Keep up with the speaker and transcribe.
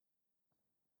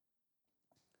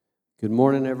Good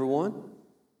morning, everyone.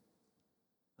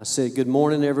 I said, good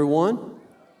morning, everyone.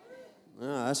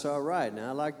 That's all right. Now,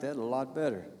 I like that a lot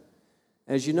better.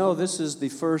 As you know, this is the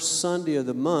first Sunday of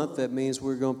the month. That means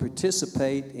we're going to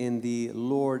participate in the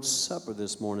Lord's Supper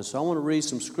this morning. So I want to read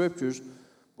some scriptures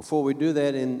before we do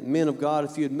that. And men of God,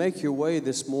 if you'd make your way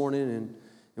this morning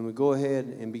and we go ahead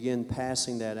and begin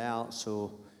passing that out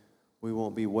so we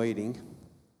won't be waiting.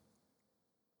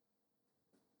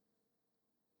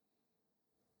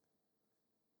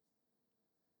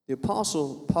 The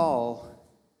Apostle Paul,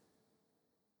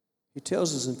 he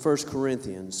tells us in 1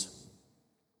 Corinthians,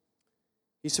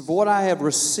 he said, "For what I have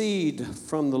received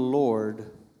from the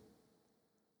Lord,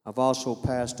 I've also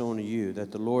passed on to you,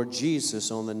 that the Lord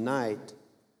Jesus, on the night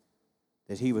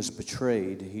that he was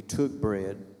betrayed, he took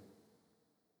bread,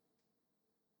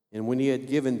 and when he had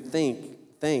given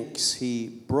thanks, he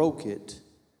broke it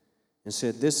and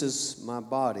said, 'This is my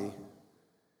body.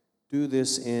 Do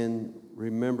this in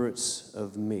remembrance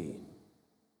of me.'"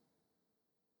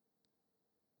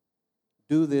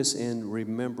 Do this in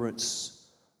remembrance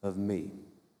of me.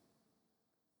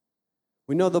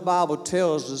 We know the Bible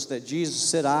tells us that Jesus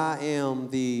said, "I am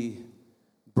the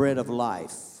bread of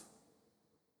life."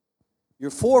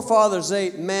 Your forefathers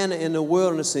ate manna in the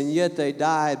wilderness, and yet they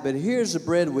died. But here's the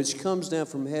bread which comes down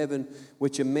from heaven,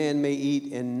 which a man may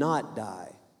eat and not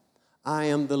die. I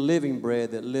am the living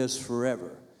bread that lives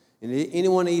forever. And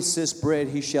anyone who eats this bread,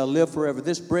 he shall live forever.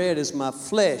 This bread is my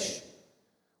flesh,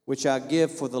 which I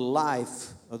give for the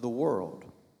life of the world.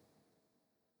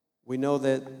 We know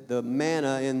that the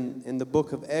manna in the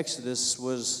book of Exodus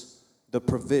was the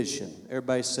provision.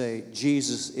 Everybody say,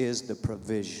 Jesus is the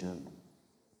provision.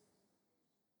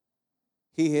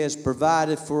 He has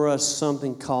provided for us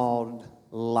something called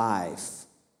life.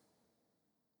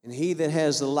 And he that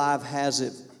has the life has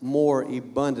it more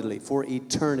abundantly for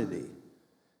eternity.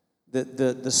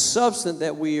 The substance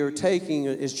that we are taking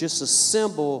is just a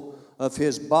symbol of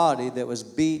his body that was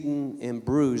beaten and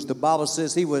bruised. The Bible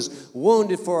says he was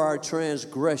wounded for our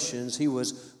transgressions. He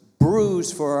was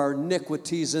bruised for our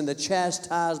iniquities, and the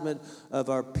chastisement of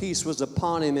our peace was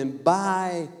upon him. And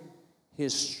by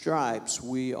his stripes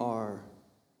we are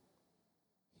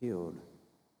healed.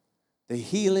 The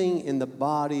healing in the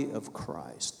body of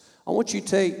Christ. I want you to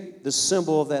take the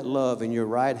symbol of that love in your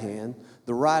right hand.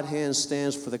 The right hand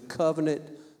stands for the covenant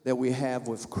that we have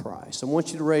with Christ. I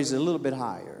want you to raise it a little bit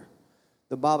higher.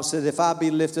 The Bible says, "If I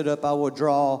be lifted up, I will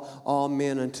draw all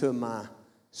men unto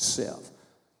myself."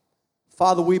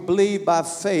 Father, we believe by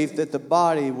faith that the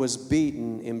body was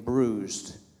beaten and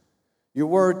bruised. Your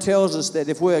word tells us that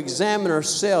if we examine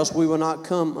ourselves, we will not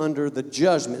come under the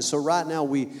judgment. So right now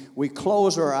we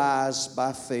close our eyes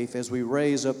by faith as we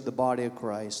raise up the body of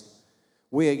Christ.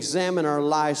 We examine our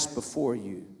lives before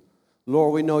you.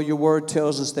 Lord, we know your word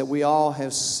tells us that we all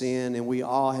have sinned and we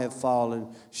all have fallen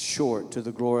short to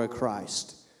the glory of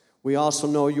Christ. We also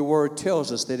know your word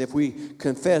tells us that if we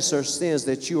confess our sins,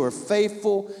 that you are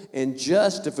faithful and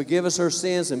just to forgive us our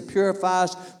sins and purify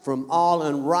us from all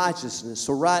unrighteousness.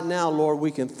 So right now, Lord, we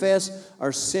confess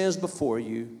our sins before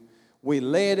you. We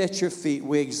lay it at your feet.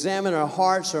 We examine our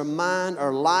hearts, our mind,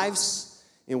 our lives,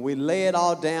 and we lay it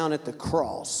all down at the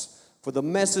cross. For the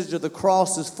message of the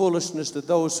cross is foolishness to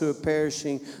those who are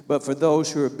perishing, but for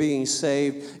those who are being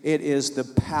saved, it is the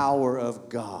power of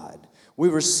God. We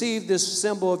receive this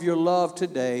symbol of your love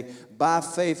today by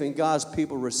faith, and God's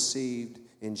people received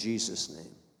in Jesus'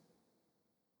 name.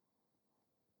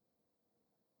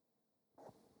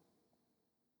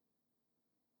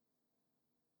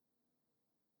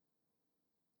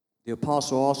 The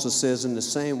apostle also says in the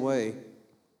same way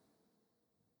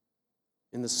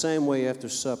after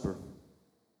supper,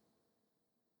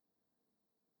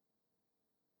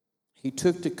 he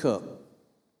took the cup,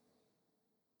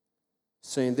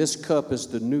 saying, "This cup is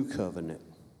the new covenant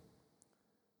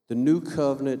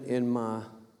in my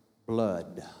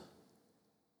blood."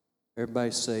 Everybody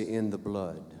say, "In the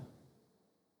blood."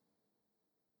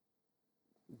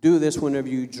 Do this whenever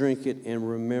you drink it and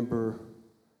remember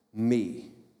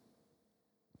me.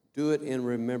 Do it in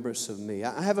remembrance of me.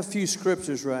 I have a few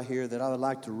scriptures right here that I would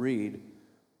like to read.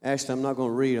 Actually, I'm not going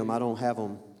to read them. I don't have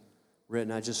them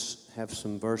written. I just have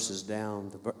some verses down,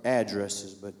 the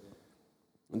addresses. But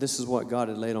this is what God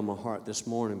had laid on my heart this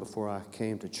morning before I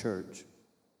came to church.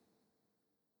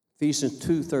 Ephesians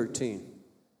 2:13.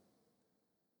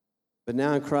 "But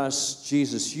now in Christ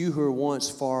Jesus, you who were once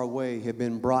far away have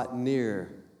been brought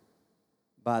near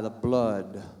by the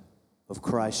blood of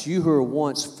Christ." You who were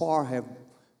once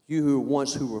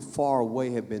who were far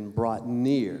away have been brought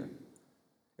near.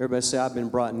 Everybody say, "I've been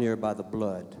brought near by the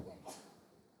blood."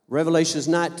 Revelations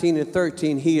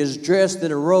 19:13, "He is dressed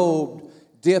in a robe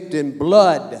dipped in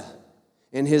blood,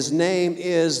 and his name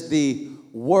is the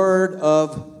Word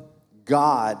of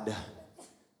God.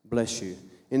 Bless you.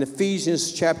 In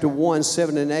Ephesians chapter 1,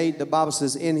 7 and 8, the Bible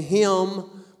says, in him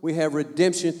we have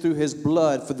redemption through his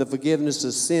blood for the forgiveness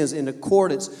of sins in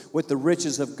accordance with the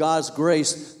riches of God's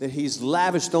grace that he's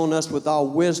lavished on us with all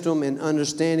wisdom and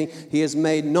understanding. He has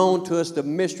made known to us the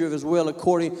mystery of his will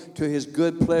according to his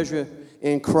good pleasure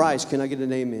in Christ. Can I get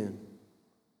an amen?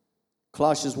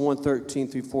 Colossians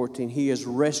 1:13 through 14. He has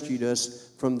rescued us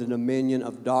from the dominion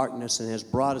of darkness and has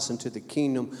brought us into the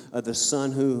kingdom of the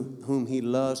Son whom he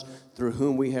loves, through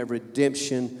whom we have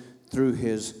redemption through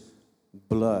his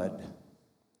blood.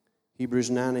 Hebrews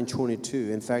 9 and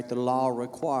 22. In fact, the law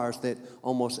requires that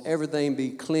almost everything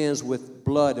be cleansed with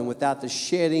blood, and without the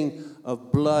shedding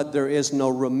of blood, there is no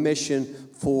remission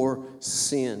for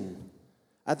sin.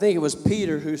 I think it was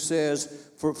Peter who says,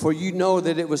 for you know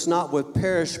that it was not with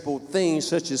perishable things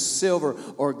such as silver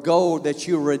or gold that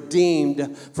you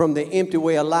redeemed from the empty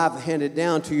way of life handed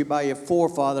down to you by your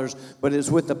forefathers, but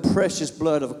it's with the precious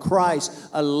blood of Christ,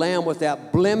 a lamb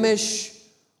without blemish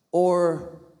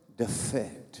or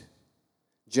defect.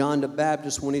 John the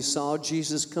Baptist, when he saw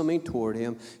Jesus coming toward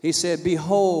him, he said,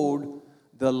 behold,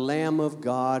 the Lamb of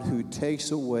God who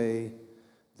takes away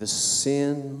the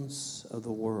sins of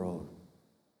the world.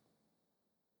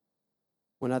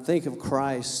 When I think of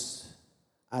Christ,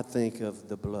 I think of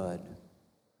the blood.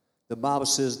 The Bible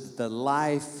says that the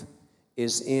life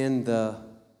is in the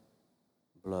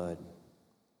blood.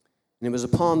 And it was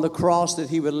upon the cross that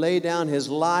he would lay down his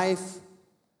life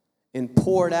and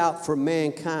pour it out for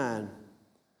mankind,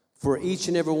 for each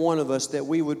and every one of us, that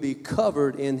we would be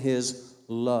covered in his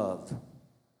love.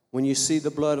 When you see the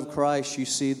blood of Christ, you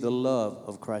see the love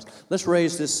of Christ. Let's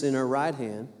raise this in our right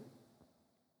hand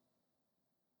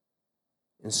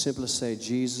and simply say,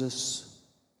 Jesus,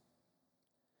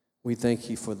 we thank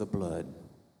you for the blood.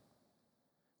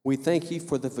 We thank you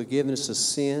for the forgiveness of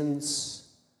sins.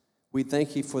 We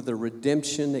thank you for the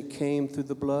redemption that came through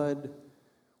the blood.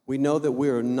 We know that we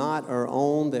are not our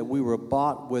own, that we were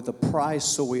bought with a price,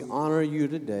 so we honor you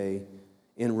today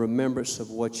in remembrance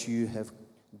of what you have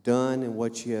done and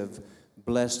what you have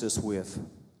blessed us with,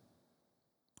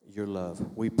 your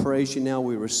love. We praise you now.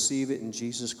 We receive it in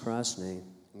Jesus Christ's name,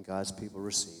 and God's people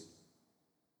receive.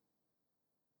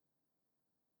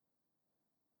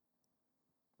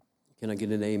 Can I get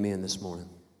an amen this morning?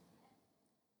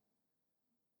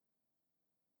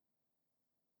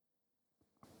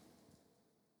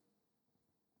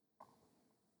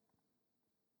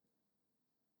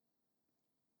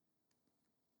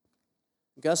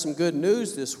 Got some good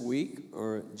news this week,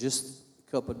 or just a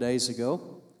couple of days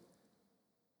ago.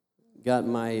 Got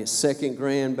my second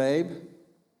grandbabe.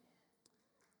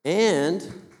 And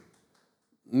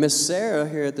Miss Sarah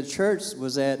here at the church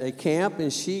was at a camp,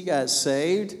 and she got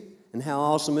saved. And how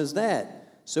awesome is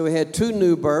that? So we had 2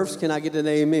 new births. Can I get an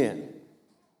amen?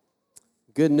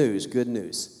 Good news, good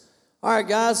news. All right,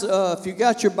 guys, if you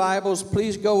got your Bibles,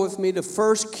 please go with me to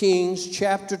 1 Kings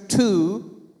chapter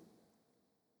 2.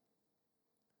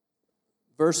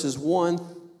 Verses 1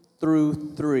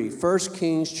 through 3. 1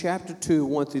 Kings chapter 2,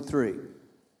 1 through 3.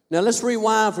 Now let's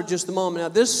rewind for just a moment. Now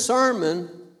this sermon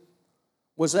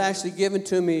was actually given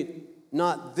to me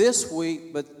not this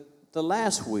week, but the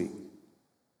last week.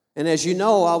 And as you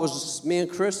know, me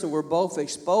and Kristen were both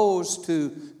exposed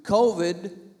to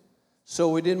COVID, so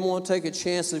we didn't want to take a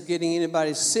chance of getting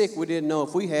anybody sick. We didn't know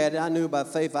if we had it. I knew by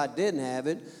faith I didn't have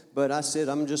it, but I said,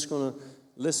 I'm just going to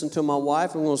listen to my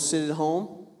wife. I'm going to sit at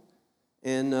home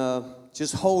and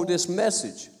just hold this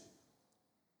message.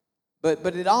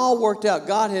 But it all worked out.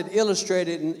 God had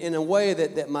illustrated in a way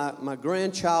that my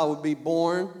grandchild would be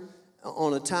born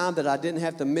on a time that I didn't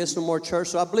have to miss no more church.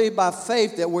 So I believe by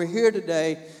faith that we're here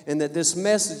today, and that this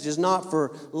message is not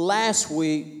for last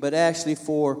week, but actually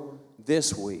for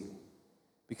this week.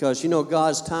 Because, you know,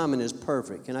 God's timing is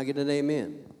perfect. Can I get an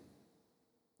amen?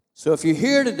 So if you're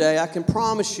here today, I can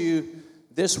promise you,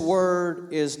 this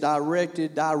word is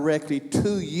directed directly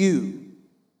to you.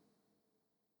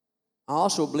 I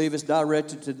also believe it's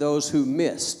directed to those who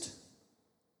missed.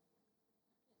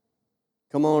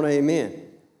 Come on, amen.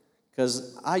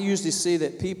 Because I usually see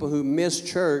that people who miss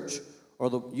church are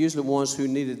usually the ones who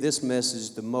needed this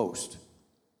message the most.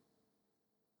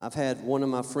 I've had one of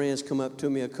my friends come up to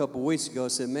me a couple weeks ago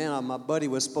and said, man, my buddy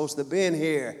was supposed to have been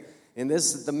here, and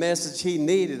this is the message he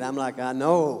needed. I'm like, I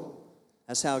know.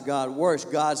 That's how God works.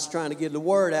 God's trying to get the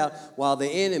word out while the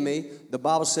enemy, the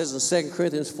Bible says in 2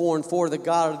 Corinthians 4:4, the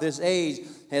God of this age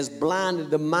has blinded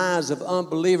the minds of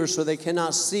unbelievers so they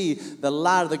cannot see the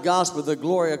light of the gospel, the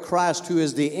glory of Christ, who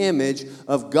is the image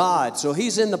of God. So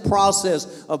he's in the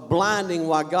process of blinding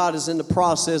while God is in the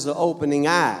process of opening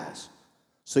eyes.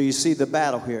 So you see the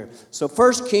battle here. So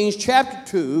 1 Kings chapter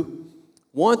 2,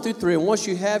 1 through 3. And once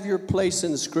you have your place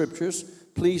in the scriptures,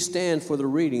 please stand for the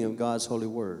reading of God's holy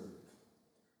word.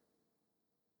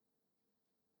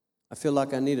 I feel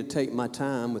like I need to take my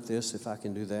time with this if I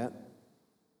can do that.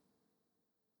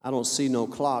 I don't see no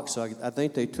clock, so I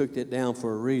think they took it down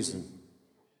for a reason.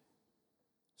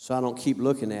 So I don't keep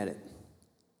looking at it.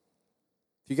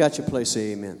 If you got your place,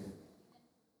 say amen.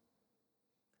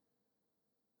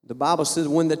 The Bible says,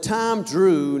 when the time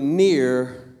drew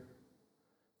near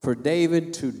for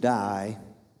David to die,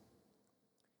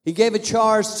 he gave a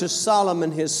charge to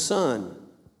Solomon his son.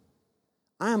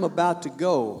 I am about to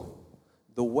go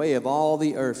the way of all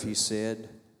the earth, he said.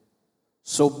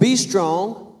 So be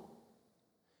strong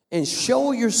and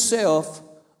show yourself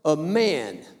a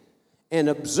man and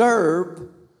observe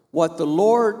what the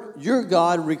Lord your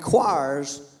God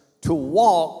requires, to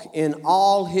walk in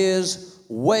all his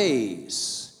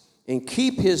ways and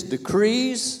keep his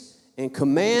decrees and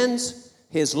commands,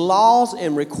 his laws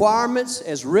and requirements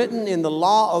as written in the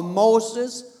law of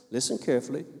Moses. Listen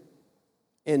carefully.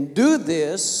 And do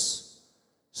this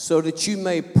so that you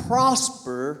may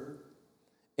prosper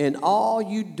in all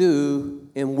you do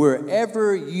and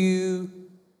wherever you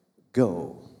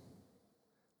go.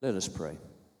 Let us pray.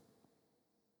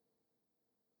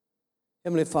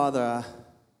 Heavenly Father,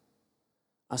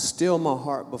 I still my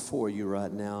heart before you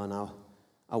right now, and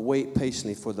I wait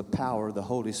patiently for the power of the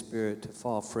Holy Spirit to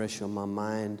fall fresh on my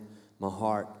mind, my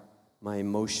heart, my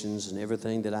emotions, and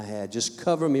everything that I had. Just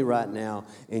cover me right now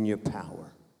in your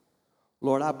power.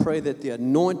 Lord, I pray that the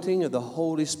anointing of the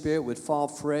Holy Spirit would fall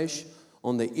fresh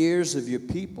on the ears of your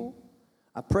people.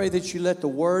 I pray that you let the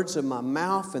words of my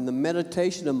mouth and the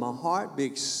meditation of my heart be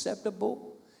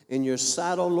acceptable in your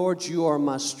sight, O Lord. You are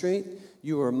my strength.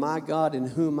 You are my God in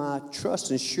whom I trust,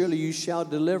 and surely you shall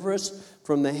deliver us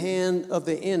from the hand of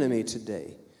the enemy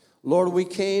today. Lord, we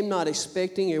came not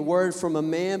expecting a word from a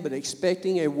man, but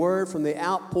expecting a word from the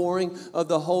outpouring of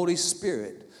the Holy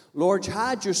Spirit. Lord,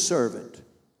 hide your servant.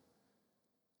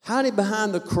 Hide it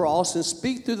behind the cross and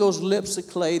speak through those lips of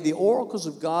clay the oracles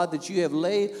of God that you have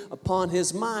laid upon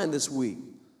his mind this week.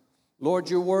 Lord,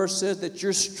 your word says that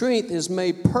your strength is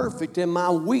made perfect in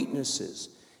my weaknesses.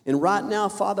 And right now,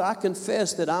 Father, I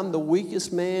confess that I'm the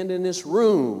weakest man in this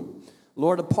room.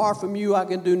 Lord, apart from you, I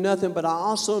can do nothing, but I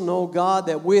also know, God,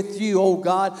 that with you, oh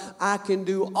God, I can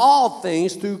do all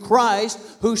things through Christ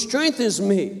who strengthens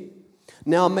me.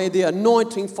 Now may the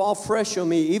anointing fall fresh on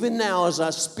me, even now as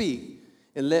I speak.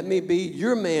 And let me be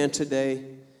your man today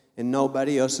and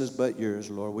nobody else's but yours,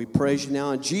 Lord. We praise you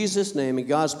now in Jesus' name. And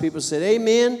God's people said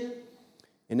amen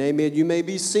and amen. You may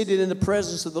be seated in the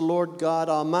presence of the Lord God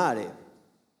Almighty.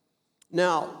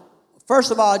 Now,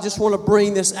 first of all, I just want to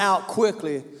bring this out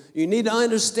quickly. You need to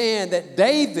understand that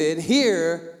David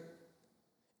here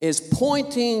is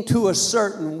pointing to a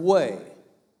certain way.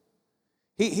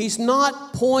 He's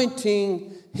not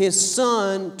pointing his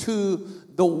son to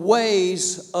the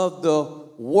ways of the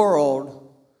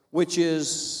world, which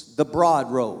is the broad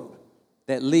road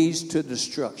that leads to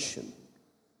destruction.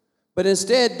 But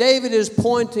instead, David is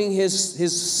pointing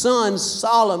his son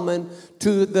Solomon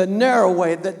to the narrow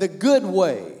way, the good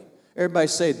way. Everybody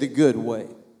say the good way.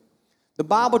 The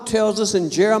Bible tells us in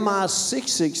Jeremiah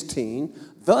 6:16,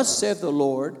 thus saith the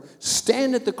Lord,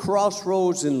 stand at the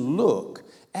crossroads and look,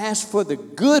 ask for the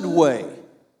good way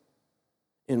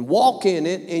and walk in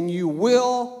it, and you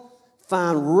will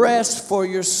find rest for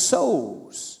your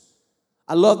souls.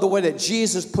 I love the way that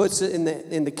Jesus puts it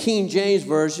in the King James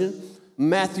Version,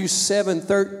 Matthew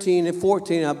 7:13 and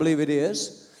 14, I believe it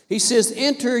is. He says,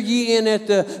 enter ye in at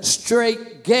the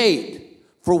straight gate,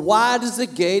 for wide is the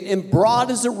gate, and broad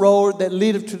is the road that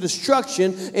leadeth to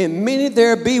destruction, and many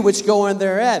there be which go in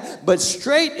thereat. But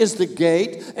straight is the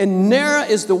gate, and narrow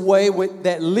is the way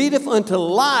that leadeth unto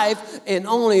life, and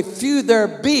only few there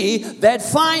be that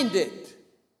find it.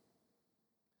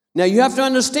 Now you have to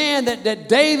understand that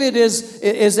David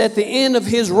is at the end of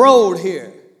his road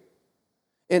here.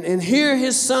 And here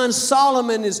his son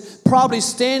Solomon is probably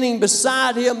standing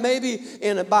beside him, maybe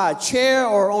by a chair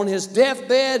or on his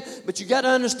deathbed. But you got to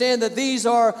understand that these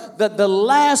are the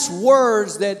last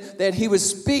words that he would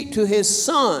speak to his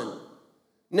son.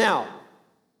 Now,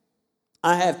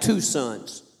 I have two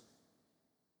sons.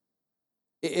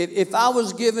 If I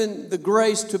was given the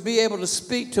grace to be able to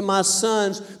speak to my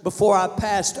sons before I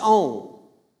passed on,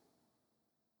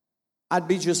 I'd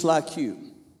be just like you.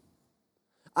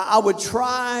 I would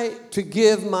try to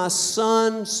give my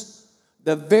sons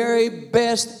the very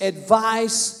best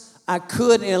advice I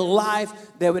could in life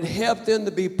that would help them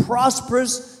to be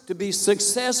prosperous, to be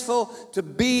successful, to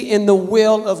be in the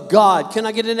will of God. Can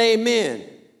I get an amen?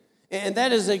 And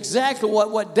that is exactly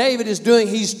what David is doing.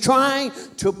 He's trying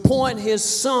to point his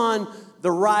son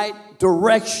the right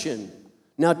direction.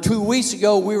 Now, 2 weeks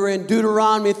ago, we were in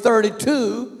Deuteronomy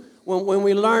 32 when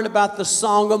we learned about the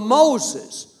Song of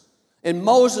Moses. And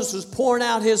Moses was pouring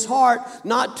out his heart,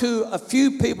 not to a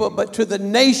few people, but to the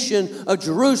nation of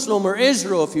Jerusalem, or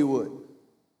Israel, if you would.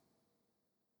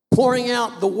 Pouring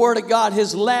out the word of God,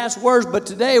 his last words. But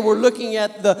today we're looking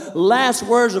at the last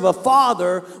words of a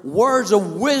father, words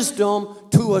of wisdom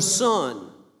to a son.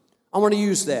 I want to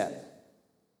use that.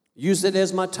 Use it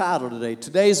as my title today.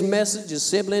 Today's message is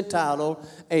simply entitled,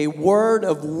 A Word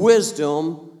of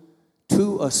Wisdom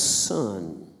to a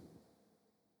Son.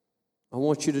 I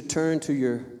want you to turn to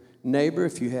your neighbor,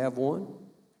 if you have one,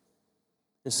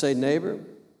 and say, neighbor,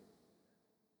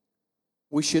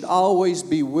 we should always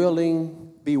be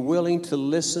willing to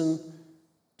listen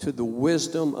to the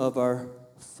wisdom of our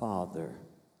Father.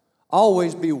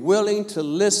 Always be willing to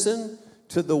listen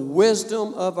to the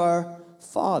wisdom of our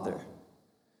Father.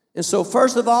 And so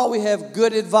first of all, we have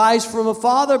good advice from a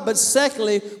father, but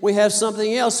secondly, we have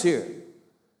something else here.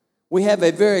 We have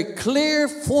a very clear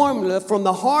formula from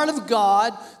the heart of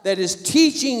God that is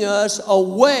teaching us a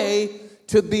way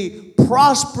to be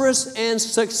prosperous and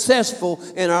successful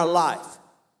in our life.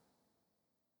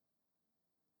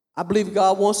 I believe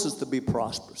God wants us to be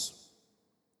prosperous.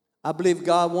 I believe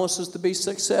God wants us to be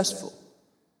successful.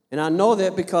 And I know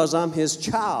that because I'm his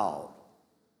child.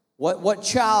 What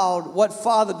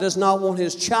father does not want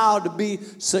his child to be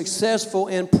successful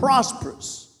and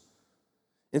prosperous?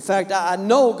 In fact, I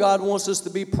know God wants us to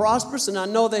be prosperous, and I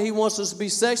know that he wants us to be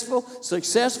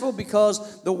successful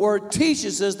because the word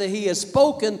teaches us that he has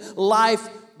spoken life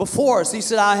before us. He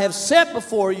said, I have set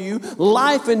before you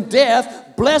life and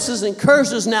death, blessings and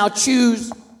curses, now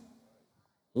choose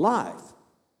life.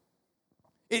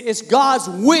 It's God's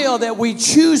will that we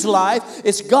choose life.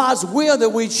 It's God's will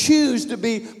that we choose to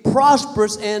be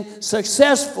prosperous and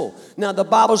successful. Now, the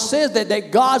Bible says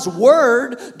that God's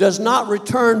word does not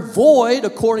return void,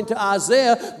 according to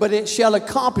Isaiah, but it shall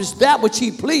accomplish that which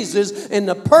he pleases in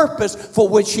the purpose for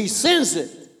which he sends it.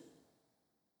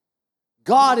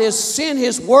 God has sent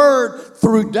his word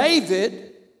through David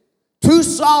to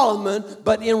Solomon,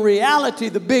 but in reality,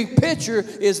 the big picture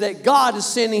is that God is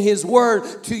sending his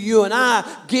word to you and I,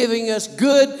 giving us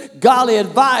good, godly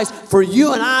advice for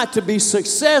you and I to be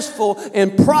successful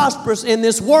and prosperous in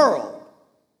this world.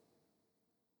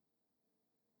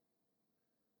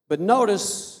 But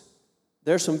notice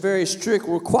there's some very strict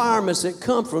requirements that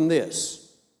come from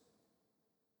this.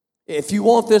 If you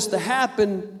want this to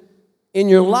happen in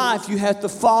your life, you have to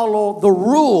follow the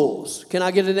rules. Can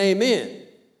I get an amen?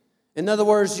 In other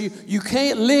words, you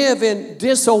can't live in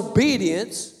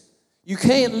disobedience. You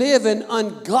can't live in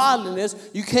ungodliness.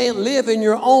 You can't live in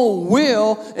your own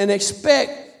will and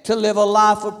expect to live a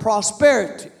life of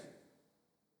prosperity.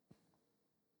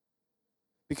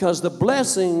 Because the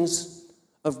blessings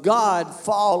of God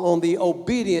fall on the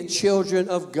obedient children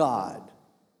of God.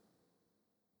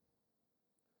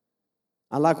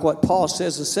 I like what Paul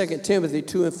says in 2 Timothy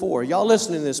 2 and 4. Y'all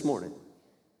listening this morning?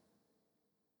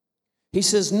 He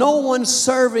says, no one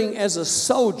serving as a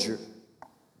soldier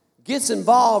gets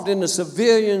involved in a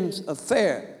civilian's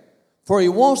affair, for he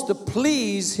wants to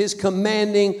please his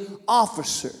commanding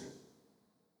officer.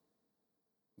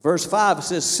 Verse 5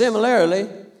 says, similarly,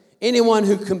 anyone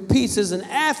who competes as an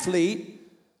athlete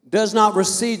does not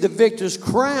receive the victor's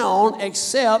crown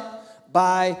except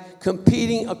by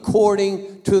competing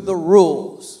according to the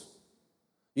rules.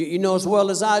 You know as well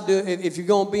as I do, if you're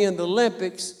going to be in the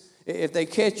Olympics, if they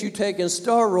catch you taking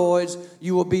steroids,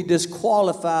 you will be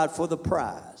disqualified for the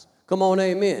prize. Come on,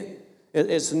 amen.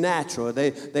 It's natural.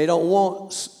 They don't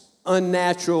want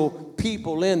unnatural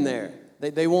people in there.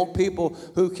 They want people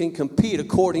who can compete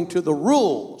according to the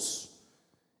rules.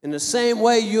 In the same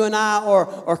way, you and I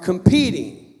are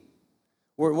competing.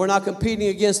 We're not competing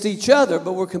against each other,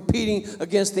 but we're competing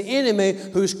against the enemy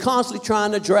who's constantly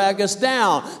trying to drag us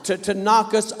down, to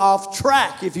knock us off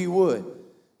track, if you would.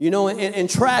 You know, in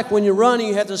track, when you're running,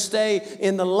 you have to stay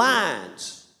in the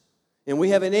lines. And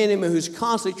we have an enemy who's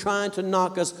constantly trying to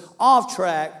knock us off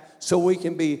track so we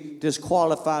can be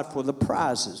disqualified for the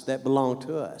prizes that belong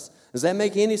to us. Does that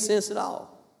make any sense at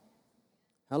all?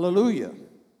 Hallelujah.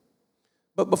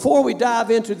 But before we dive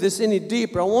into this any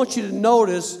deeper, I want you to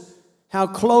notice how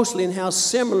closely and how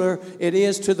similar it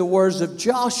is to the words of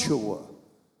Joshua.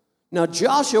 Now,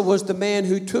 Joshua was the man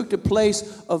who took the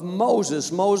place of Moses.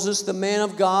 Moses, the man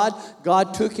of God,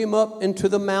 God took him up into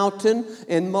the mountain,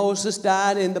 and Moses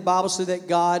died, and the Bible said that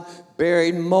God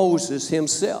buried Moses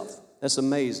himself. That's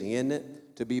amazing, isn't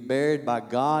it? To be buried by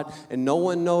God, and no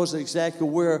one knows exactly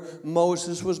where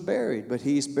Moses was buried, but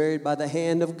he's buried by the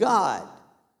hand of God.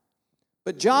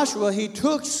 But Joshua, he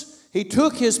took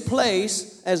his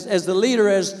place as the leader,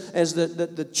 as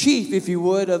the chief, if you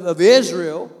would, of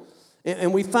Israel.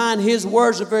 And we find his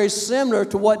words are very similar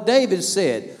to what David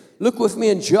said. Look with me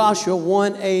in Joshua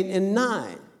 1, 8, and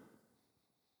 9.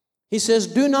 He says,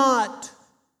 Do not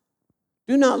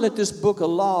let this book of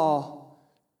law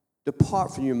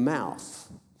depart from your mouth.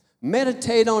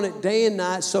 Meditate on it day and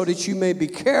night so that you may be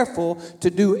careful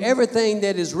to do everything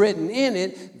that is written in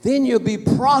it. Then you'll be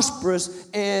prosperous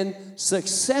and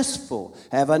successful.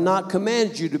 Have I not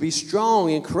commanded you to be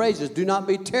strong and courageous? Do not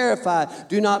be terrified.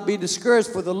 Do not be discouraged,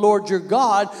 for the Lord your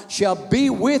God shall be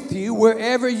with you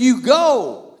wherever you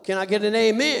go. Can I get an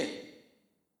amen?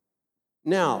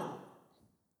 Now,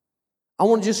 I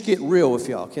want to just get real with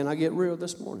y'all. Can I get real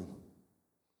this morning?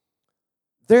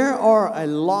 There are a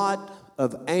lot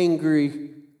of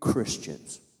angry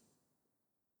Christians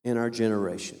in our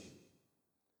generation.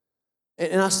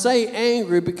 And I say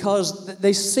angry because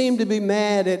they seem to be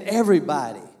mad at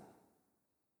everybody.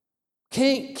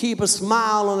 Can't keep a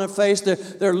smile on their face.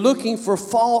 They're looking for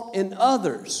fault in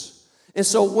others. And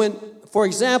so for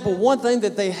example, one thing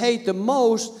that they hate the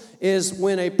most is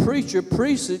when a preacher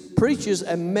preaches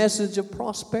a message of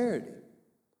prosperity.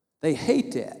 They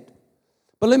hate that.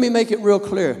 But let me make it real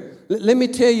clear. Let me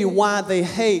tell you why they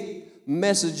hate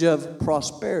message of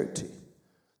prosperity.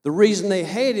 The reason they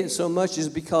hate it so much is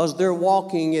because they're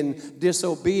walking in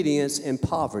disobedience and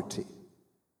poverty.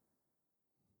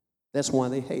 That's why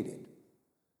they hate it.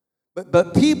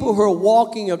 But people who are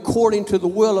walking according to the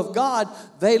will of God,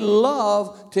 they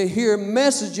love to hear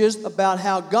messages about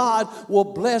how God will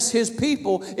bless his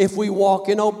people if we walk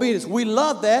in obedience. We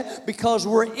love that because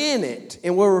we're in it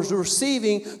and we're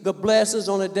receiving the blessings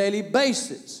on a daily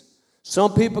basis.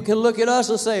 Some people can look at us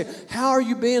and say, how are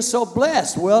you being so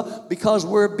blessed? Well, because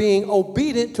we're being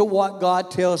obedient to what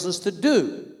God tells us to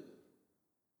do.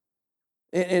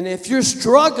 And if you're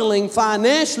struggling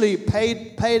financially,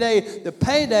 payday to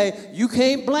payday, you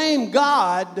can't blame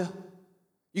God.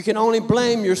 You can only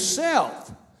blame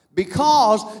yourself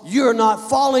because you're not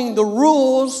following the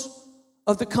rules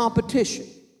of the competition.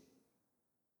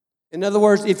 In other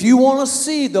words, if you want to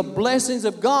see the blessings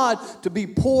of God to be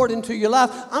poured into your life,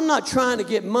 I'm not trying to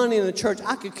get money in the church.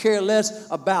 I could care less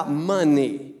about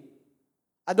money.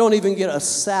 I don't even get a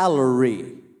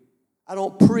salary. I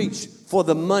don't preach for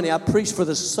the money. I preach for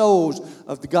the souls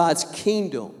of God's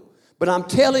kingdom. But I'm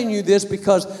telling you this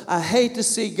because I hate to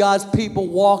see God's people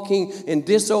walking in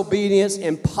disobedience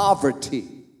and poverty.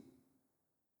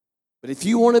 But if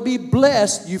you want to be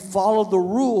blessed, you follow the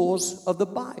rules of the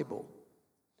Bible.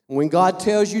 When God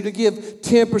tells you to give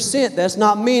 10%, that's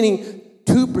not meaning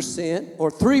 2% or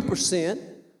 3%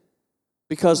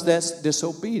 because that's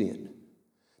disobedient.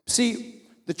 See,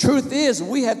 the truth is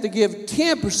we have to give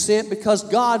 10% because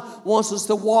God wants us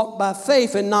to walk by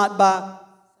faith and not by...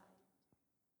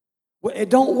 Well, it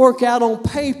don't work out on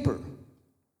paper.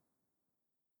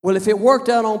 Well, if it worked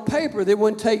out on paper, it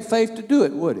wouldn't take faith to do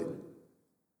it, would it?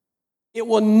 It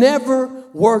will never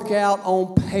work out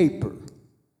on paper.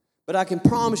 But I can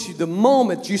promise you, the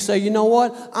moment you say, you know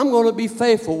what, I'm going to be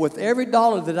faithful with every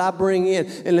dollar that I bring in.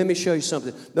 And let me show you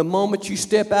something. The moment you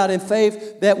step out in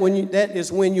faith, that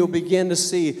is when you'll begin to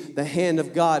see the hand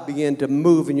of God begin to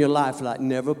move in your life like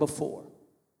never before.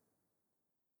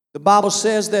 The Bible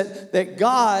says that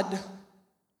God,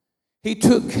 he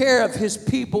took care of his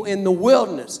people in the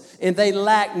wilderness, and they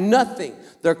lacked nothing.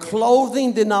 Their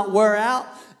clothing did not wear out.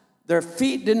 Their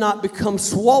feet did not become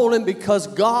swollen because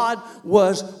God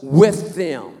was with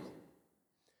them.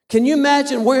 Can you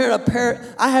imagine wearing a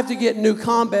pair? I have to get new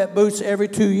combat boots every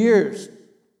 2 years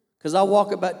because I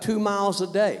walk about 2 miles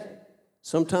a day,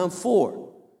 sometimes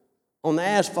 4, on the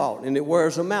asphalt, and it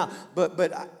wears them out.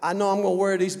 But I know I'm going to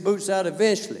wear these boots out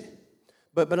eventually.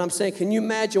 But I'm saying, can you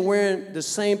imagine wearing the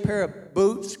same pair of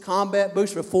boots, combat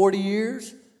boots, for 40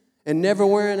 years and never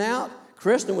wearing out?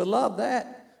 Kristen would love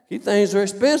that. These things are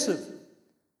expensive.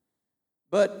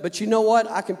 But you know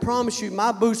what? I can promise you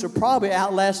my boots are probably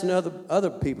outlasting other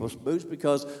people's boots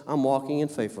because I'm walking in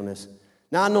faithfulness.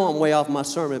 Now, I know I'm way off my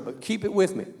sermon, but keep it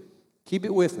with me. Keep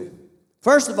it with me.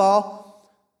 First of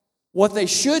all, What they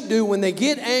should do when they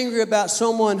get angry about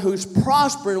someone who's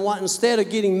prospering, instead of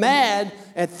getting mad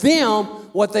at them,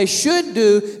 what they should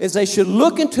do is they should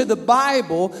look into the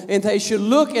Bible and they should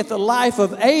look at the life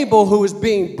of Abel, who was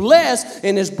being blessed,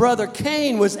 and his brother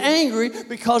Cain was angry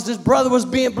because his brother was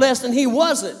being blessed and he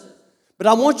wasn't. But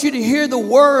I want you to hear the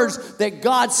words that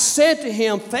God said to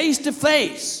him face to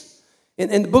face.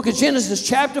 In the book of Genesis,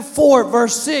 chapter 4,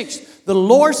 verse 6, the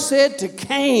Lord said to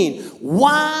Cain,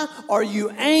 "Why are you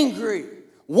angry?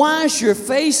 Why is your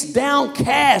face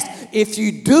downcast? If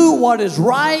you do what is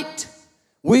right,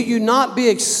 will you not be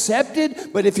accepted?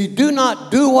 But if you do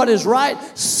not do what is right,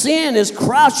 sin is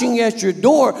crouching at your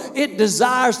door. It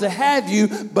desires to have you,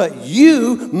 but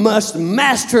you must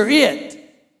master it."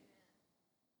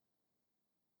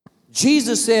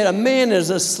 Jesus said a man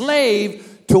is a slave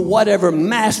to whatever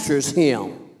masters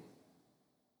him.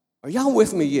 Are y'all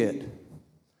with me yet?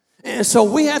 And so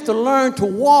we have to learn to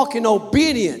walk in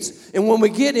obedience. And when we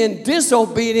get in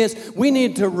disobedience, we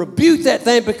need to rebuke that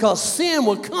thing, because sin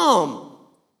will come.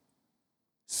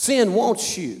 Sin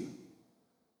wants you.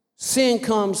 Sin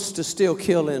comes to steal,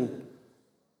 kill, and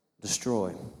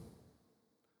destroy.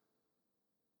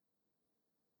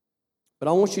 But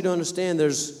I want you to understand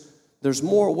there's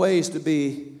more ways to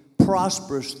be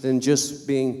prosperous than just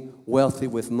being wealthy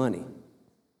with money.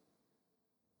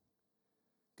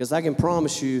 Because I can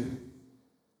promise you,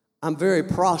 I'm very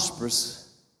prosperous.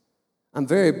 I'm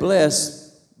very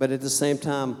blessed, but at the same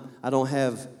time, I don't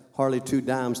have hardly 2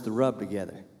 dimes to rub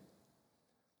together.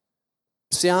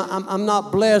 See, I'm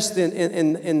not blessed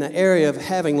in the area of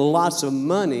having lots of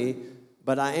money,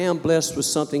 but I am blessed with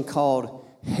something called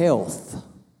health.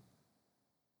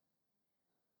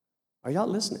 Are y'all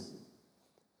listening?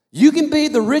 You can be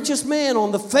the richest man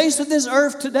on the face of this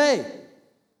earth today,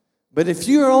 but if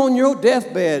you're on your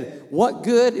deathbed, what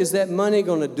good is that money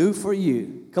going to do for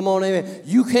you? Come on, amen.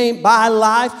 You can't buy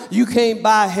life. You can't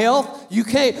buy health. You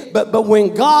can't. But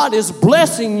when God is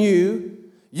blessing you,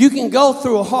 you can go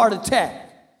through a heart attack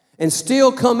and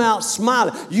still come out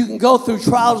smiling. You can go through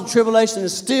trials and tribulations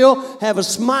and still have a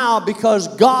smile, because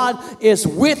God is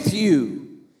with you.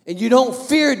 And you don't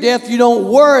fear death. You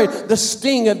don't worry the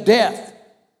sting of death.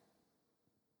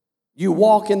 You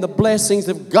walk in the blessings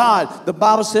of God. The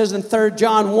Bible says in 3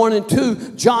 John 1 and 2,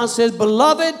 John says,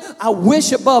 "Beloved, I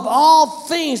wish above all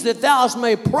things that thou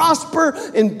may prosper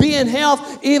and be in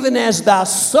health, even as thy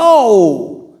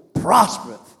soul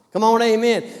prospereth." Come on,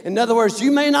 amen. In other words,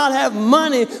 you may not have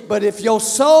money, but if your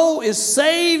soul is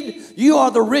saved, you are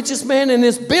the richest man in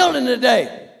this building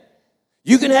today.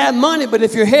 You can have money, but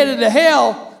if you're headed to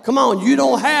hell, come on, you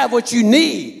don't have what you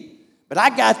need. But I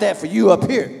got that for you up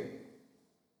here.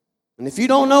 And if you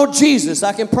don't know Jesus,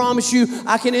 I can promise you,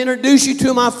 I can introduce you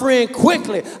to my friend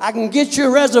quickly. I can get your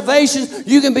reservations.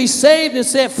 You can be saved and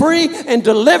set free and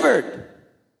delivered.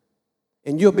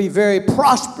 And you'll be very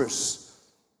prosperous.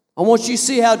 I want you to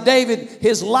see how David,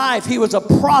 his life, he was a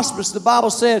prosperous. The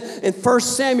Bible said in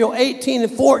 1 Samuel 18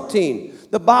 and 14,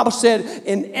 the Bible said,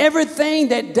 in everything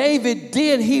that David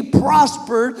did, he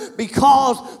prospered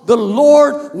because the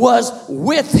Lord was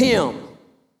with him.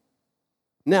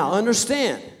 Now,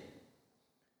 understand,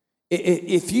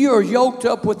 if you are yoked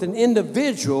up with an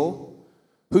individual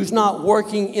who's not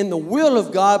working in the will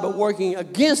of God, but working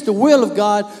against the will of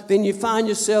God, then you find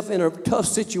yourself in a tough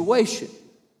situation.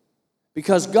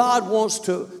 Because God wants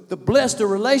to bless the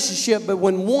relationship, but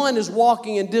when one is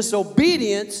walking in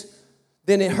disobedience,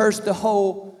 then it hurts the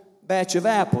whole batch of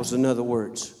apples, in other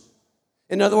words.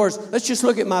 In other words, let's just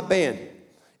look at my band.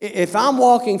 If I'm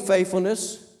walking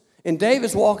faithfulness, and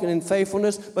David's walking in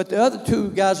faithfulness, but the other 2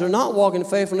 guys are not walking in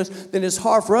faithfulness, then it's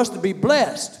hard for us to be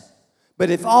blessed. But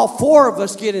if all 4 of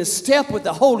us get in step with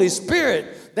the Holy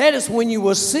Spirit, that is when you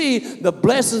will see the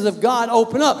blessings of God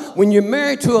open up. When you're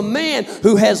married to a man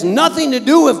who has nothing to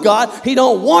do with God, he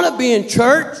don't want to be in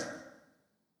church.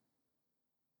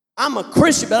 I'm a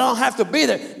Christian, but I don't have to be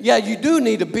there. Yeah, you do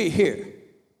need to be here.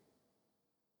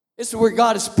 This is where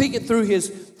God is speaking through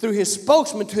his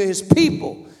spokesman to his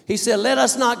people. He said, let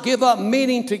us not give up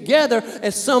meeting together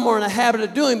as some are in a habit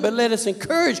of doing, but let us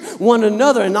encourage one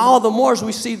another, and all the more as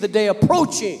we see the day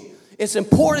approaching. It's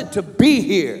important to be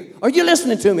here. Are you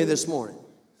listening to me this morning?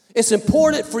 It's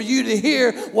important for you to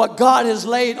hear what God has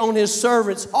laid on his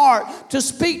servant's heart to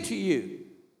speak to you.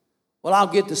 Well, I'll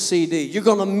get the CD. You're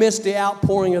going to miss the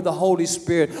outpouring of the Holy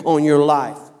Spirit on your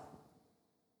life.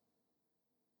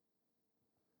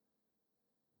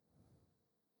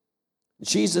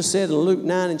 Jesus said in Luke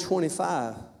 9 and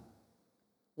 25,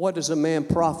 what does a man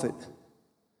profit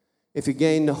if he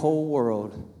gain the whole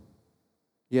world,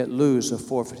 yet lose or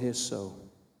forfeit his soul?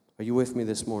 Are you with me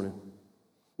this morning?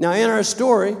 Now, in our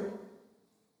story,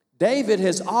 David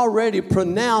has already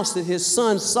pronounced that his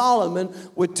son Solomon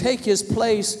would take his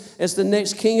place as the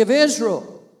next king of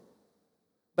Israel.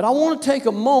 But I want to take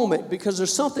a moment because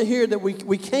there's something here that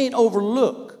we can't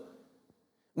overlook.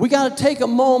 We got to take a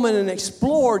moment and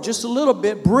explore just a little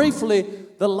bit briefly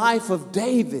the life of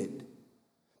David.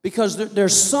 Because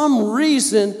there's some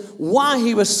reason why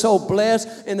he was so blessed,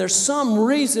 and there's some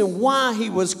reason why he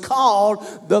was called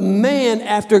the man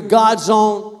after God's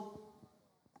own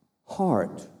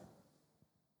heart.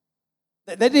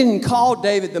 They didn't call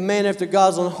David the man after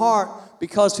God's own heart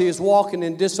because he was walking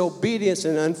in disobedience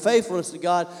and unfaithfulness to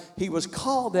God. He was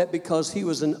called that because he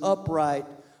was an upright,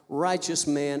 righteous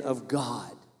man of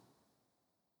God.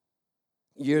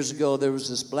 Years ago, there was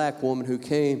this black woman who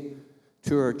came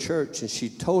to her church, and she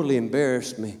totally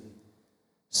embarrassed me.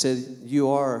 Said, "You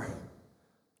are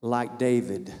like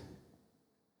David."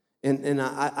 And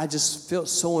I just felt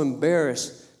so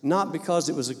embarrassed. Not because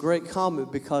it was a great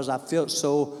comment, because I felt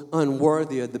so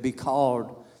unworthy to be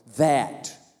called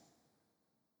that.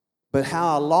 But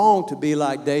how I long to be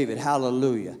like David,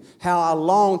 hallelujah. How I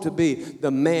long to be the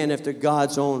man after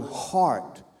God's own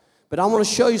heart. But I want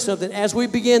to show you something. As we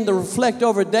begin to reflect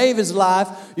over David's life,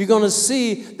 you're going to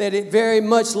see that it very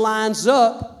much lines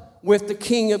up with the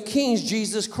King of Kings,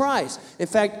 Jesus Christ. In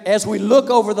fact, as we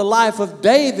look over the life of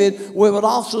David, we would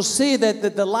also see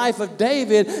that the life of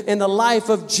David and the life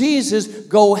of Jesus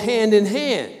go hand in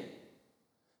hand.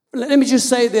 Let me just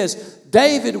say this.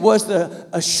 David was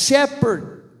a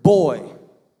shepherd boy.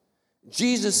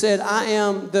 Jesus said, "I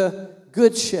am the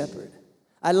good shepherd.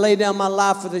 I lay down my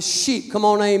life for the sheep." Come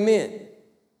on, amen.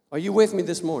 Are you with me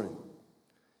this morning?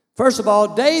 First of all,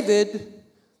 David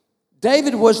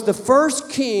was the first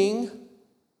king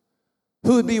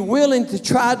who would be willing to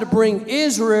try to bring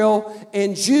Israel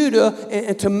and Judah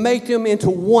and to make them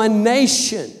into one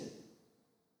nation.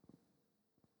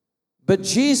 But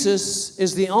Jesus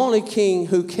is the only king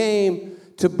who came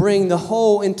to bring the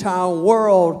whole entire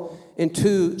world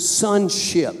into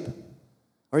sonship.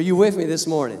 Are you with me this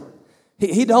morning?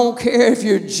 He don't care if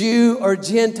you're Jew or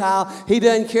Gentile. He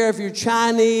doesn't care if you're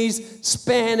Chinese,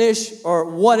 Spanish, or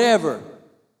whatever.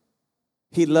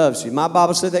 He loves you. My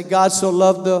Bible said that God so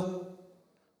loved the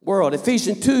world.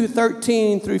 Ephesians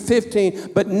 2:13 through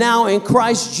 15. But now in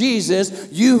Christ Jesus,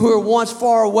 you who were once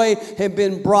far away have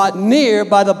been brought near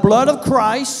by the blood of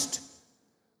Christ.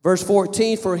 Verse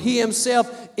 14, for he himself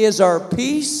is our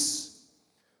peace,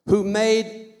 who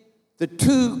made the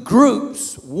two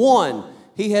groups one.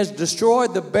 He has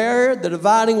destroyed the barrier, the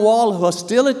dividing wall of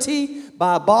hostility,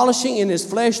 by abolishing in his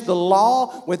flesh the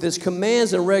law with its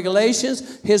commands and regulations.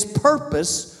 His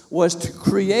purpose was to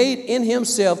create in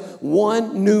himself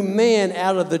one new man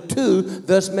out of the two,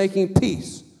 thus making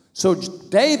peace. So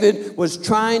David was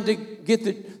trying to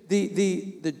get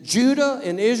the Judah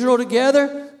and Israel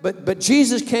together, but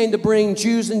Jesus came to bring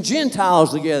Jews and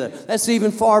Gentiles together. That's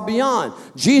even far beyond.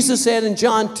 Jesus said in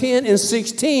John 10 and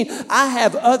 16, I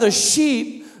have other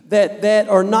sheep that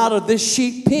are not of this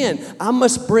sheep pen. I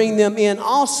must bring them in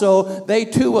also. They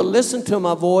too will listen to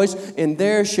my voice, and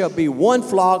there shall be one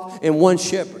flock and one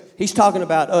shepherd. He's talking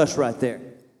about us right there.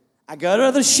 I got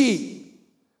other sheep.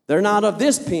 They're not of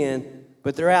this pen,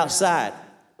 but they're outside.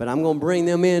 But I'm going to bring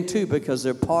them in too because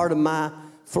they're part of my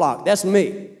flock. That's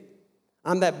me.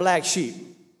 I'm that black sheep.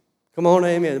 Come on,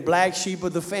 amen. The black sheep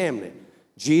of the family.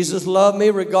 Jesus loved me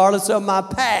regardless of my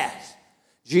past.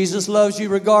 Jesus loves you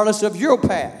regardless of your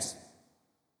past.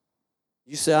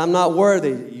 You say, I'm not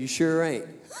worthy. You sure ain't.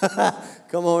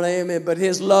 Come on, amen. But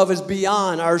his love is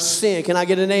beyond our sin. Can I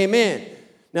get an amen?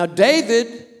 Now,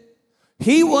 David,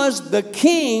 he was the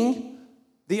king,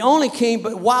 the only king,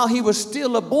 but while he was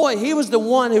still a boy, he was the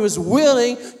one who was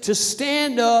willing to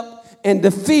stand up and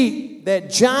defeat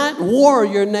that giant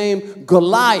warrior named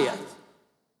Goliath.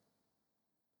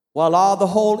 While all the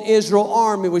whole Israel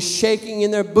army was shaking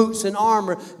in their boots and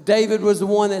armor, David was the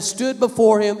one that stood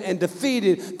before him and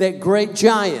defeated that great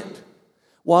giant.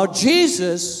 While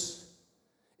Jesus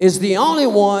is the only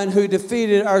one who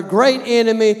defeated our great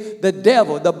enemy, the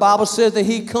devil. The Bible says that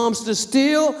he comes to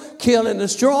steal, kill, and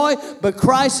destroy, but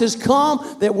Christ has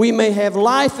come that we may have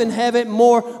life and have it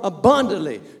more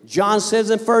abundantly. John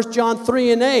says in 1 John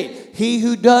 3 and 8, he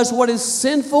who does what is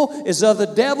sinful is of the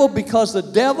devil, because the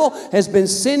devil has been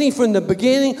sinning from the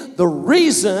beginning. The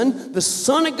reason the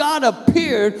Son of God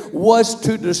appeared was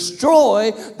to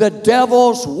destroy the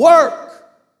devil's work.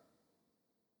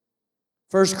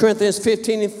 1 Corinthians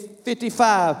 15 and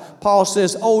 55, Paul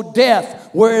says, O death,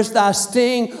 where is thy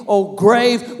sting? O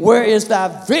grave, where is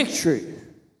thy victory?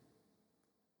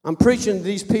 I'm preaching to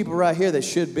these people right here that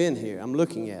should have been here. I'm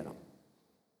looking at them.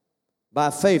 By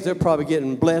faith, they're probably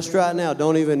getting blessed right now,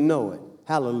 don't even know it.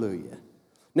 Hallelujah.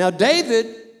 Now,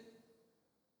 David,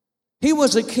 he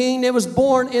was a king that was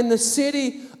born in the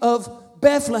city of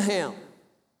Bethlehem.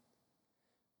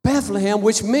 Bethlehem,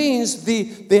 which means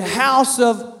the house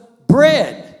of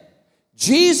bread.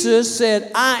 Jesus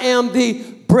said, I am the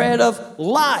bread of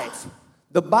life.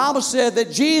 The Bible said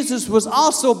that Jesus was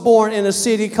also born in a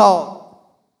city called,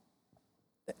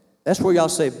 that's where y'all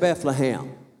say Bethlehem.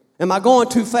 Am I going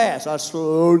too fast? I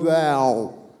slow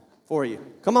down for you.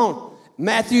 Come on.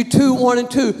 Matthew 2, 1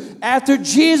 and 2. After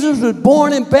Jesus was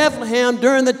born in Bethlehem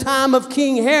during the time of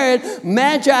King Herod,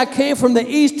 Magi came from the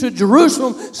east to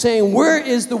Jerusalem saying, where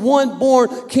is the one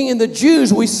born King of the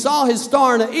Jews? We saw his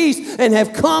star in the east and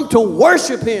have come to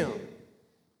worship him.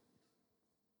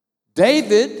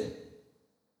 David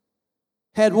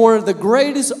had one of the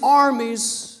greatest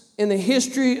armies in the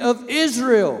history of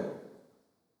Israel.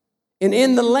 And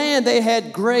in the land they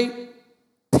had great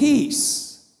peace.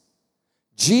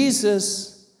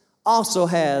 Jesus also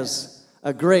has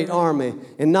a great army.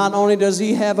 And not only does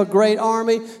he have a great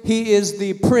army, he is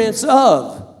the Prince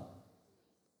of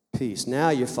Peace.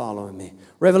 Now you're following me.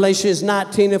 Revelation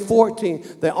 19 and 14.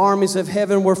 The armies of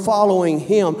heaven were following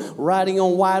him, riding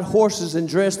on white horses and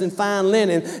dressed in fine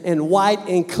linen and white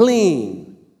and clean.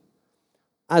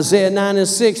 Isaiah 9 and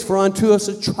 6, for unto us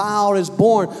a child is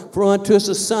born, for unto us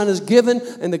a son is given,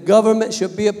 and the government shall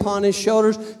be upon his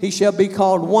shoulders. He shall be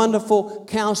called Wonderful,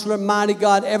 Counselor, Mighty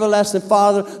God, Everlasting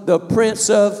Father, the Prince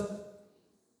of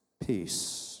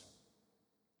Peace.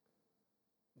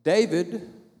 David,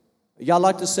 y'all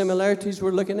like the similarities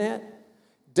we're looking at?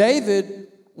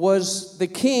 David was the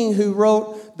king who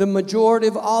wrote the majority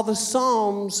of all the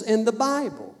Psalms in the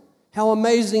Bible. How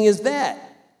amazing is that?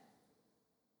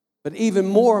 But even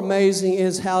more amazing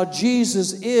is how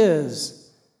Jesus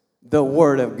is the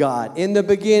Word of God. In the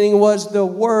beginning was the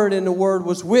Word, and the Word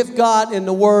was with God, and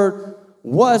the Word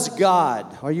was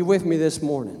God. Are you with me this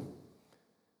morning?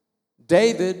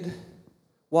 David,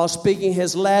 while speaking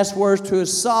his last words to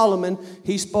his Solomon,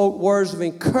 he spoke words of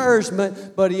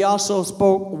encouragement, but he also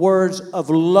spoke words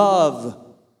of love.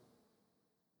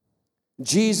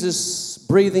 Jesus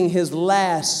breathing his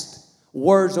last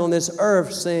words on this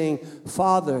earth saying,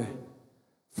 Father,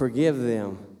 forgive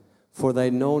them, for they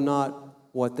know not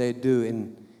what they do.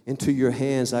 And into your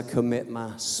hands I commit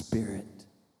my spirit.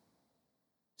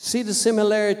 See the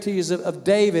similarities of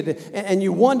David. And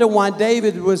you wonder why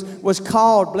David was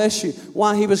called, bless you,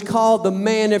 why he was called the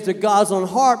man after God's own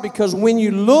heart. Because when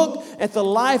you look at the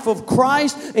life of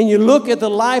Christ and you look at the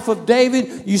life of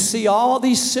David, you see all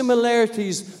these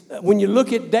similarities. When you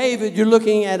look at David, you're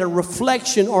looking at a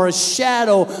reflection or a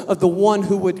shadow of the one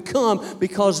who would come.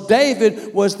 Because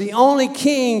David was the only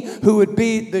king who would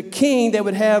be the king that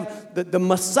would have the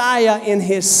Messiah in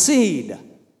his seed.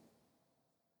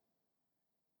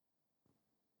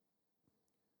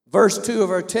 Verse 2 of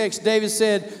our text, David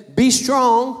said, be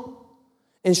strong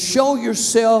and show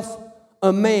yourself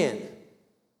a man.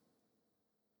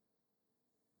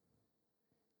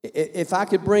 If I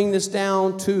could bring this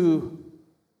down to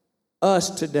us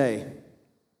today,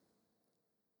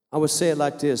 I would say it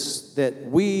like this, that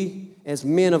we as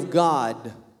men of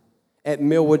God at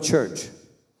Millwood Church,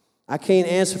 I can't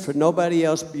answer for nobody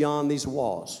else beyond these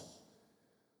walls.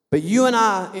 But you and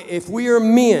I, if we are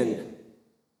men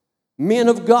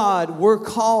of God, we're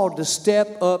called to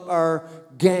step up our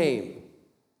game.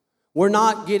 We're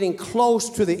not getting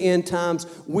close to the end times.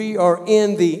 We are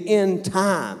in the end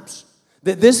times.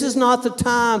 That this is not the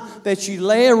time that you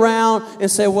lay around and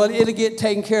say, well, it'll get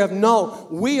taken care of. No,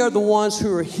 we are the ones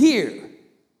who are here.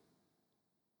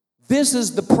 This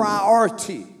is the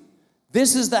priority.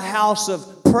 This is the house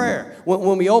of prayer.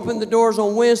 When we open the doors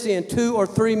on Wednesday and 2 or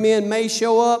 3 men may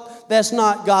show up, that's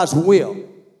not God's will.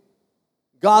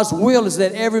 God's will is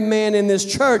that every man in this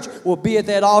church will be at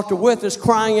that altar with us,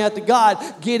 crying out to God,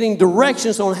 getting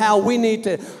directions on how we need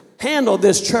to handle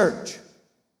this church.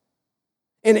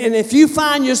 And if you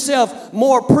find yourself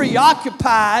more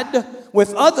preoccupied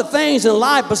with other things in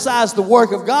life besides the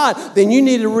work of God, then you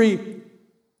need to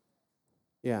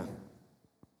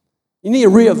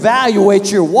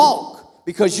reevaluate your walk,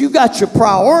 because you got your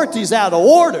priorities out of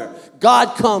order.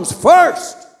 God comes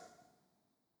first.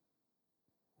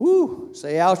 Woo,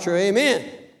 say out your amen.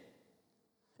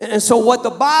 And so what the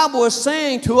Bible is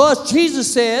saying to us,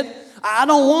 Jesus said, I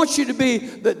don't want you to be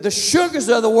the sugars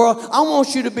of the world. I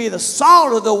want you to be the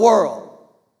salt of the world.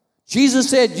 Jesus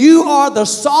said, you are the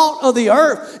salt of the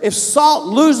earth. If salt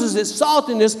loses its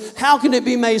saltiness, how can it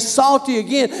be made salty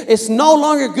again? It's no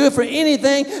longer good for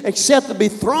anything except to be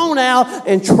thrown out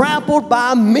and trampled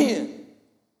by men.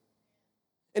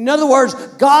 In other words,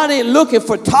 God ain't looking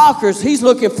for talkers. He's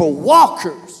looking for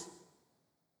walkers.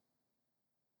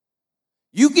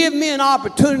 You give me an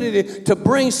opportunity to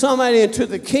bring somebody into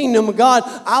the kingdom of God,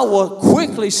 I will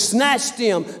quickly snatch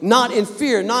them, not in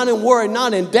fear, not in worry,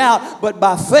 not in doubt, but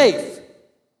by faith.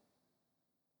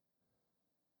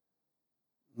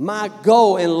 My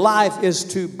goal in life is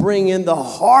to bring in the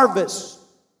harvest.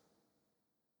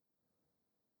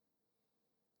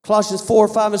 Colossians 4,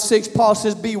 5, and 6, Paul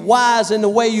says, be wise in the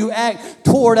way you act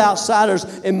toward outsiders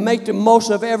and make the most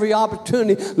of every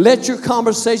opportunity. Let your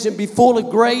conversation be full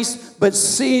of grace, but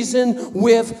seasoned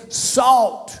with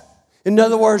salt. In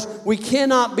other words, we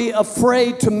cannot be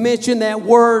afraid to mention that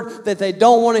word that they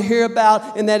don't want to hear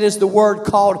about, and that is the word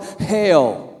called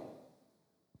hell.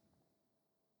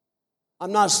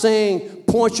 I'm not saying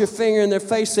point your finger in their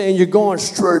face saying you're going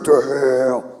straight to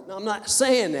hell. No, I'm not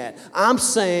saying that. I'm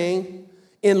saying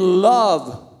in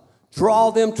love,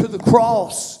 draw them to the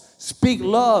cross. Speak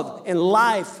love and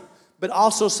life. But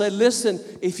also say, listen,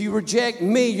 if you reject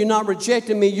me, you're not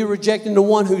rejecting me. You're rejecting the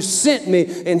one who sent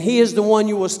me. And he is the one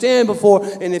you will stand before.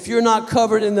 And if you're not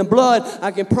covered in the blood, I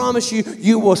can promise you,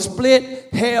 you will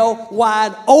split hell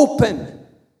wide open.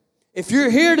 If you're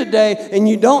here today and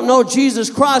you don't know Jesus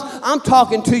Christ, I'm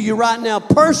talking to you right now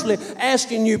personally,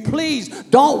 asking you, please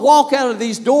don't walk out of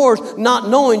these doors not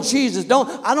knowing Jesus.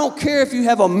 I don't care if you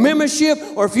have a membership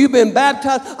or if you've been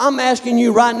baptized. I'm asking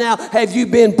you right now, have you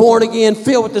been born again,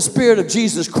 filled with the Spirit of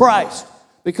Jesus Christ?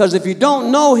 Because if you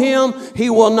don't know him, he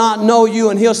will not know you.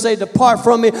 And he'll say, depart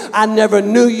from me, I never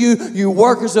knew you, you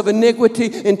workers of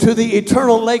iniquity, into the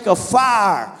eternal lake of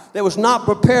fire that was not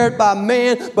prepared by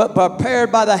man, but prepared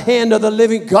by the hand of the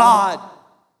living God.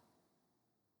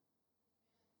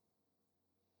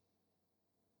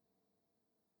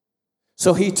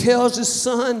 So he tells his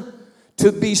son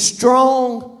to be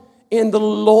strong in the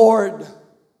Lord.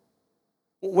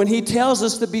 When he tells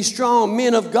us to be strong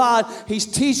men of God, he's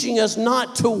teaching us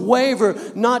not to waver,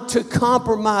 not to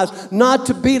compromise, not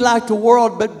to be like the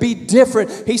world, but be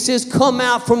different. He says, come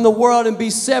out from the world and be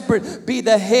separate. Be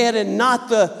the head and not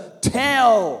the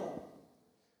tail.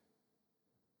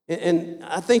 And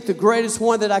I think the greatest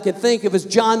one that I can think of is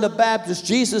John the Baptist.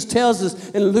 Jesus tells us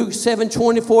in Luke 7,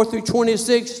 24 through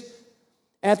 26,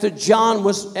 After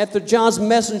John's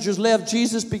messengers left,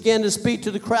 Jesus began to speak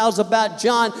to the crowds about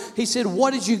John. He said,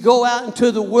 what did you go out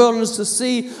into the wilderness to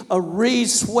see? A reed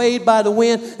swayed by the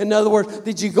wind? In other words,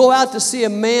 did you go out to see a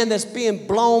man that's being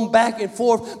blown back and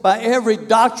forth by every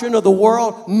doctrine of the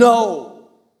world? No.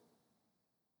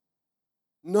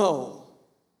 No.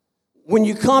 When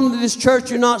you come to this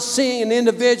church, you're not seeing an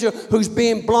individual who's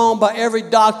being blown by every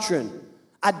doctrine.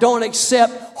 I don't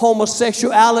accept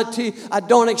homosexuality. I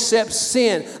don't accept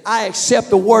sin. I accept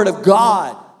the Word of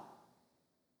God.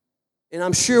 And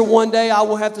I'm sure one day I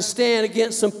will have to stand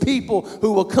against some people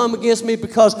who will come against me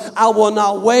because I will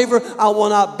not waver. I will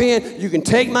not bend. You can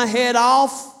take my head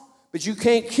off, but you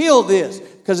can't kill this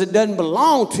because it doesn't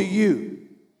belong to you.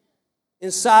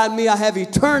 Inside me, I have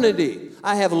eternity.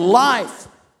 I have life.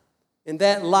 In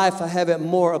that life, I have it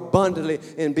more abundantly.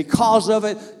 And because of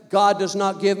it, God does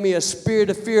not give me a spirit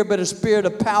of fear, but a spirit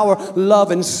of power,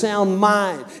 love, and sound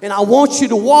mind. And I want you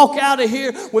to walk out of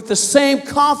here with the same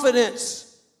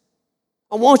confidence.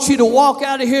 I want you to walk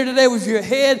out of here today with your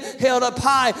head held up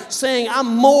high, saying,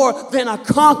 I'm more than a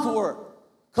conqueror.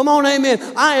 Come on,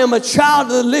 amen. I am a child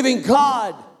of the living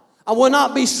God. I will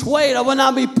not be swayed. I will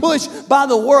not be pushed by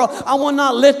the world. I will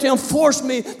not let them force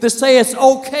me to say it's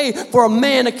okay for a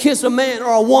man to kiss a man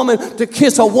or a woman to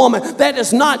kiss a woman. That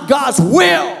is not God's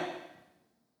will.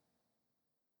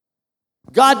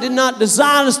 God did not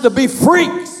design us to be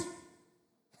freaks.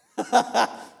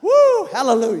 Woo,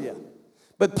 hallelujah.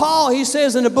 But Paul, he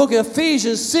says in the book of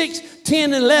Ephesians 6,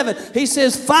 10, and 11, he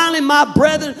says, finally, my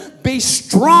brethren, be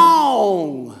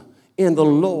strong in the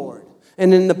Lord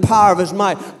and in the power of his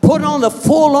might. Put on the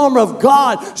full armor of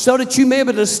God so that you may be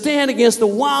able to stand against the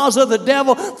wiles of the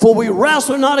devil. For we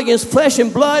wrestle not against flesh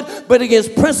and blood, but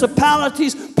against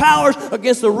principalities, powers,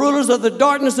 against the rulers of the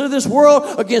darkness of this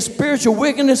world, against spiritual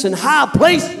wickedness in high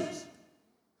places.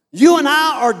 You and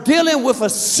I are dealing with a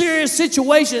serious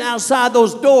situation outside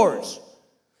those doors.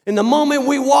 And the moment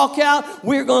we walk out,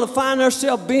 we're going to find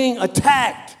ourselves being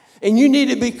attacked. And you need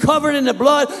to be covered in the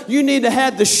blood. You need to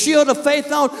have the shield of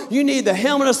faith on. You need the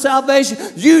helmet of salvation.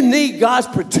 You need God's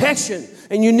protection.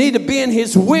 And you need to be in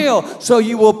his will so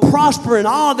you will prosper in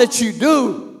all that you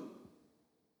do.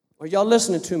 Are y'all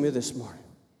listening to me this morning?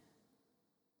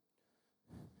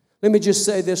 Let me just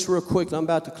say this real quick. I'm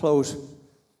about to close.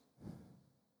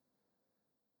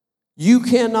 You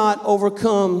cannot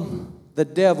overcome the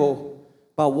devil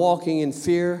by walking in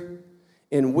fear,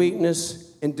 in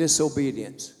weakness, and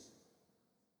disobedience.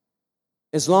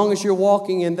 As long as you're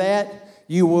walking in that,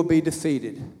 you will be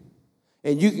defeated.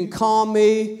 And you can call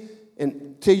me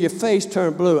until your face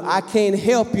turns blue. I can't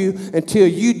help you until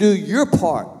you do your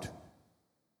part.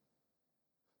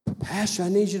 Pastor, I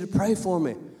need you to pray for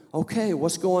me. Okay,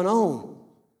 what's going on?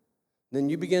 Then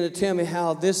you begin to tell me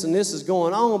how this and this is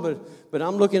going on, but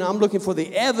I'm looking for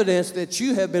the evidence that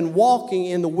you have been walking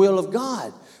in the will of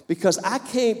God, because I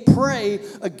can't pray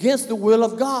against the will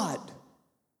of God. Does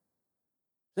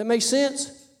that make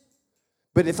sense?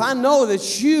 But if I know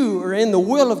that you are in the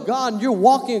will of God and you're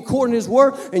walking according to His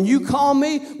word and you call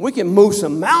me, we can move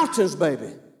some mountains,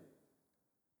 baby.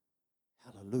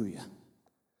 Hallelujah.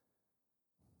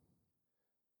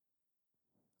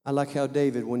 I like how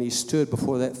David, when he stood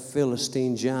before that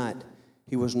Philistine giant,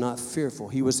 he was not fearful.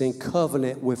 He was in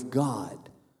covenant with God.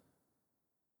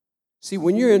 See,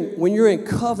 when you're in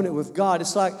covenant with God,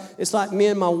 it's like me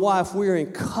and my wife, we're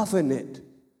in covenant.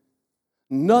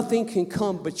 Nothing can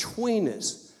come between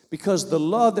us, because the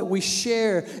love that we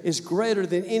share is greater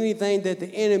than anything that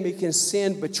the enemy can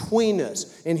send between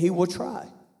us, and he will try.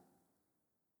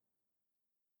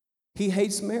 He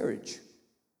hates marriage.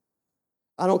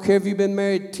 I don't care if you've been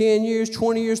married 10 years,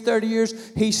 20 years, 30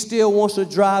 years, he still wants to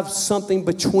drive something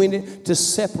between it to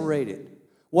separate it.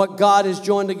 What God has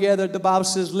joined together, the Bible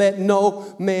says, let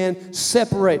no man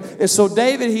separate. And so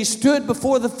David, he stood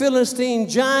before the Philistine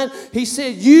giant. He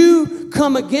said, you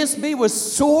come against me with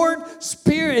sword,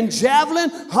 spear, and javelin.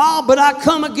 But I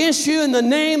come against you in the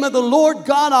name of the Lord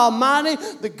God Almighty,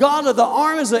 the God of the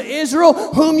armies of Israel,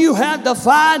 whom you have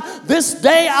defied. This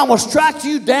day I will strike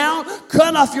you down,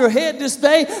 cut off your head this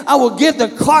day. I will give the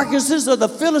carcasses of the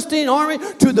Philistine army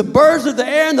to the birds of the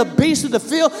air and the beasts of the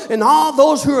field, and all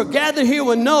those who are gathered here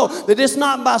will know that it's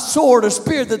not by sword or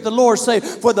spear that the Lord saved,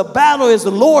 for the battle is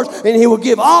the Lord's, and He will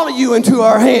give all of you into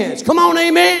our hands. Come on,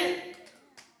 amen.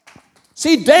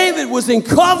 See, David was in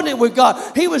covenant with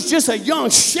God. He was just a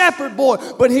young shepherd boy,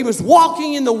 but he was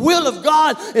walking in the will of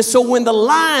God. And so when the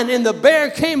lion and the bear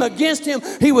came against him,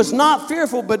 he was not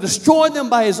fearful, but destroyed them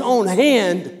by his own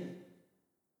hand.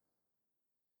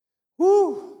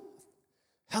 Woo!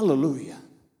 Hallelujah.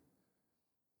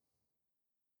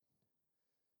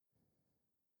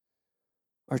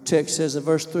 Our text says in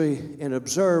verse 3, and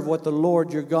observe what the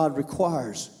Lord your God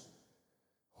requires.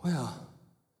 Well,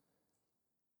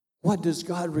 what does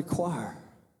God require?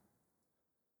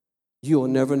 You will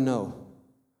never know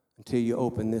until you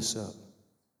open this up.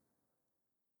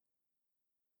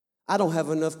 I don't have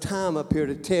enough time up here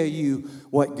to tell you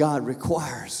what God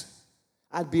requires.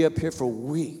 I'd be up here for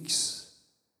weeks.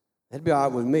 That'd be all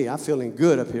right with me. I'm feeling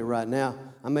good up here right now.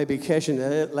 I may be catching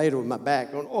that later with my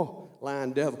back going, oh,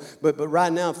 lying devil. But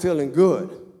right now I'm feeling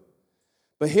good.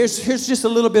 But here's just a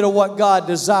little bit of what God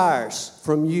desires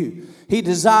from you. He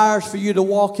desires for you to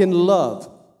walk in love.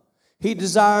 He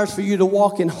desires for you to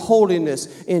walk in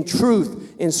holiness, in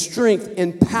truth, in strength,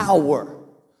 in power.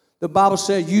 The Bible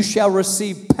says you shall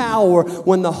receive power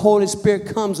when the Holy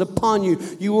Spirit comes upon you.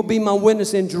 You will be my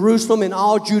witness in Jerusalem, in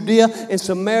all Judea, and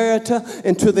Samaria,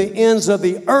 and to the ends of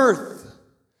the earth.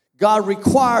 God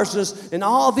requires us, and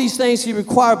all these things He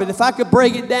requires. But if I could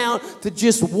break it down to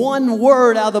just one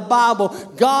word out of the Bible,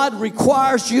 God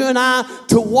requires you and I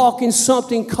to walk in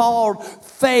something called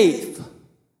faith.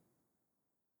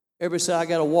 Everybody say, I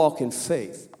got to walk in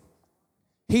faith.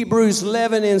 Hebrews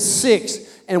 11:6,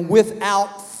 and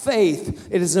without faith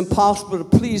it is impossible to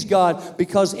please God,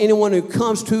 because anyone who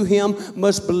comes to Him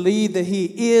must believe that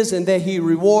He is, and that He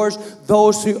rewards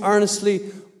those who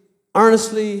earnestly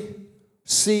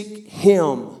seek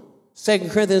Him. 2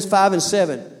 Corinthians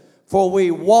 5:7. For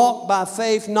we walk by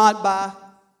faith,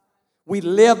 we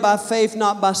live by faith,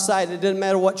 not by sight. It doesn't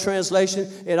matter what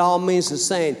translation, it all means the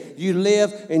same. You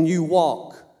live and you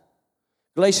walk.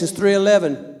 Galatians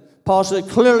 3:11. Paul said,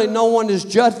 clearly no one is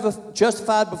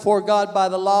justified before God by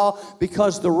the law,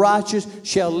 because the righteous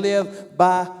shall live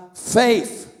by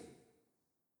faith.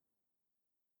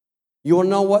 You want to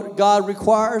know what God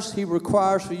requires? He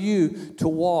requires for you to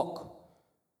walk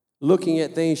looking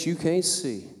at things you can't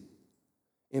see,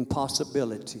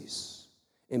 impossibilities,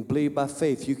 and believe by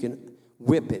faith you can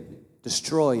whip it,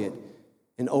 destroy it,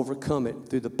 and overcome it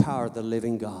through the power of the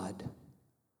living God.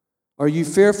 Are you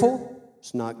fearful?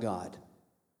 It's not God.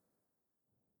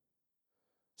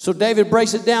 So David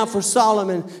breaks it down for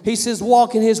Solomon. He says,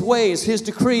 walk in His ways, His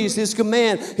decrees, His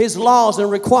command, His laws and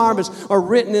requirements are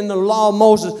written in the law of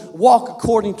Moses. Walk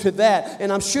according to that.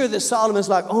 And I'm sure that Solomon's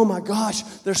like, oh my gosh,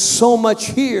 there's so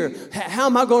much here. How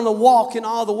am I going to walk in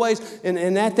all the ways? And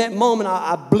at that moment,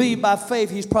 I believe by faith,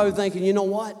 he's probably thinking, you know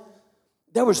what?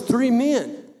 There was 3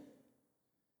 men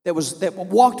that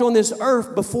walked on this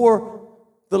earth before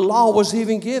the law was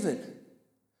even given.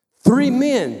 3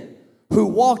 men who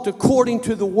walked according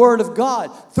to the word of God.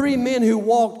 3 men who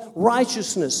walked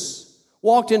righteousness,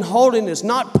 walked in holiness,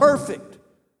 not perfect.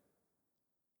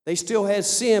 They still had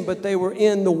sin, but they were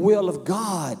in the will of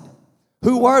God.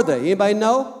 Who were they? Anybody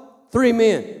know? 3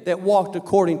 men that walked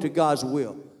according to God's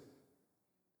will.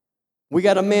 We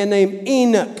got a man named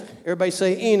Enoch. Everybody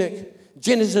say Enoch.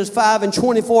 Genesis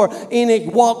 5:24,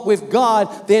 Enoch walked with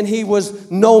God, then he was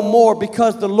no more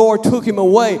because the Lord took him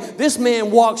away. This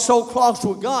man walked so close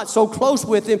with God, so close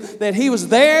with him, that he was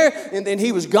there and then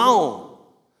he was gone.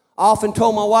 I often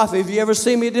told my wife, if you ever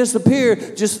see me disappear,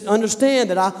 just understand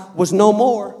that I was no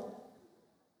more.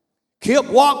 Kip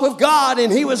walked with God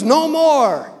and he was no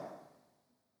more.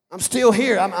 I'm still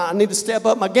here. I need to step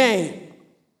up my game.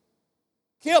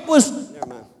 Kip was, never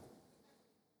mind.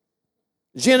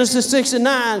 Genesis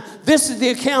 6:9, this is the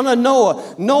account of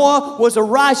Noah. Noah was a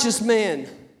righteous man.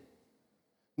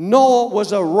 Noah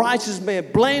was a righteous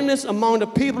man, blameless among the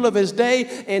people of his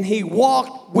day, and he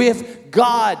walked with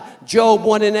God. Job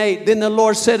 1:8. Then the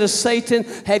Lord said to Satan,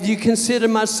 have you considered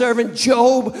my servant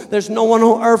Job? There's no one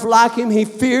on earth like him. He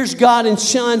fears God and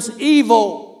shuns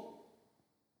evil.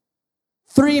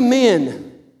 3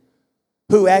 men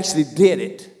who actually did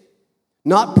it.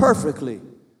 Not perfectly,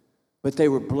 but they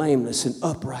were blameless and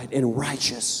upright and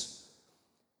righteous.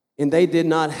 And they did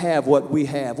not have what we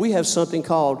have. We have something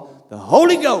called the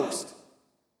Holy Ghost.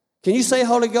 Can you say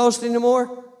Holy Ghost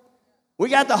anymore? We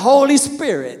got the Holy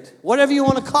Spirit. Whatever you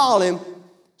want to call him.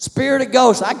 Spirit of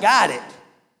Ghost. I got it.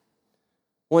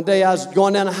 One day I was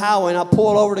going down the highway and I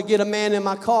pulled over to get a man in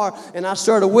my car and I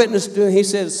started witnessing to him. He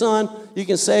said, son, you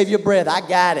can save your breath. I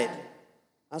got it.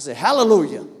 I said,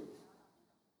 hallelujah.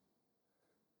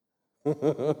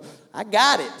 I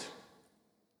got it. At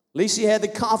least he had the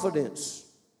confidence.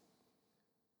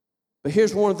 But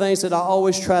here's one of the things that I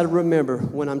always try to remember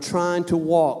when I'm trying to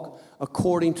walk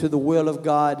according to the will of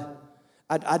God.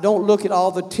 I don't look at all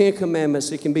the 10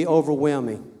 commandments. It can be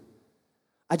overwhelming.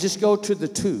 I just go to the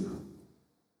 2.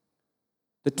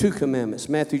 The 2 commandments,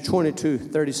 Matthew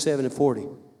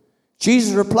 22:37-40.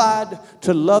 Jesus replied,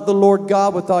 to love the Lord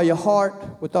God with all your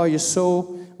heart, with all your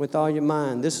soul, with all your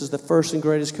mind. This is the first and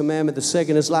greatest commandment. The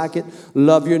second is like it.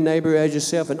 Love your neighbor as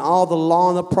yourself. And all the law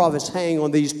and the prophets hang on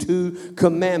these 2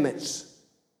 commandments.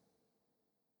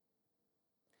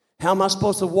 How am I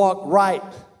supposed to walk right?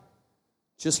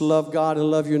 Just love God and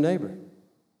love your neighbor. Do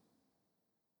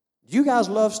you guys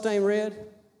love Stained Red?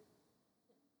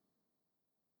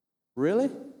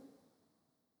 Really?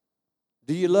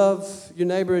 Do you love your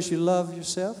neighbor as you love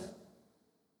yourself?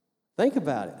 Think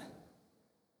about it.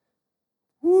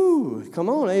 Woo, come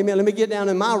on, amen. Let me get down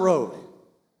in my road.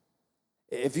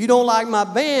 If you don't like my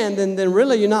band, then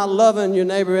really you're not loving your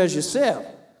neighbor as yourself.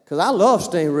 Because I love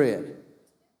Stained Red.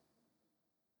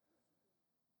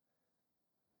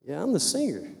 Yeah, I'm the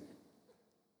singer.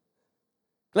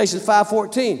 Galatians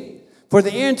 5:14. For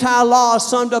the entire law is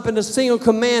summed up in a single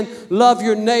command, love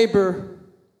your neighbor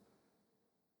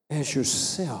as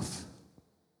yourself.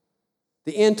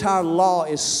 The entire law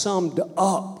is summed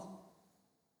up.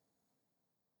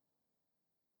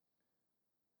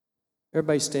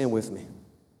 Everybody stand with me.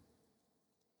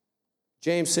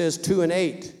 James says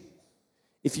 2:8.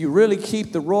 If you really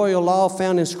keep the royal law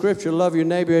found in Scripture, love your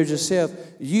neighbor as yourself,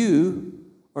 you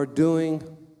are doing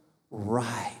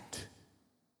right.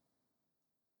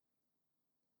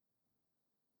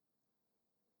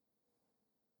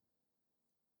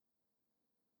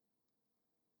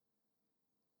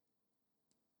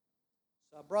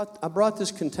 I brought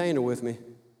this container with me.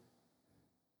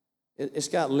 It's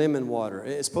got lemon water.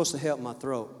 It's supposed to help my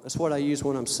throat. That's what I use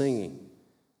when I'm singing.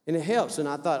 And it helps. And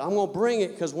I thought, I'm going to bring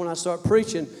it because when I start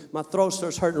preaching, my throat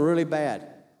starts hurting really bad,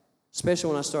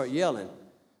 especially when I start yelling.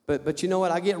 But you know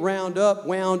what? I get wound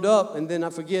up, and then I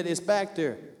forget it's back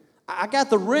there. I got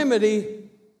the remedy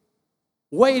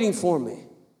waiting for me.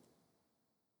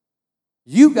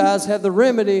 You guys have the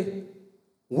remedy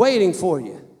waiting for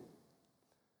you.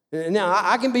 Now,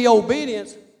 I can be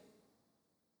obedient.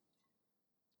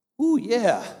 Ooh,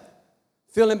 yeah.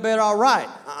 Feeling better, all right.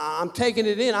 I'm taking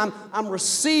it in. I'm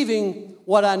receiving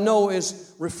what I know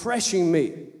is refreshing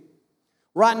me.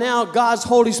 Right now, God's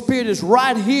Holy Spirit is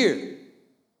right here,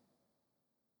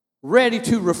 ready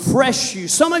to refresh you.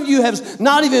 Some of you have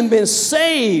not even been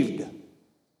saved.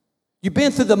 You've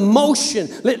been through the motion.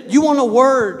 You want a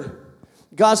word.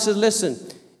 God says, listen,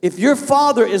 if your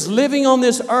father is living on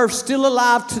this earth, still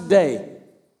alive today,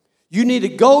 you need to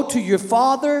go to your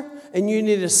father and you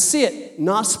need to sit,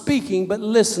 not speaking, but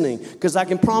listening. Because I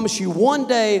can promise you one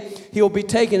day he'll be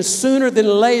taken sooner than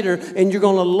later, and you're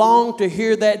going to long to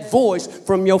hear that voice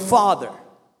from your father.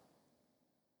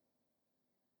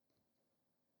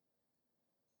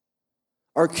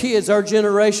 Our kids, our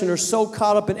generation are so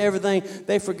caught up in everything,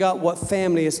 they forgot what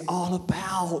family is all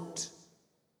about.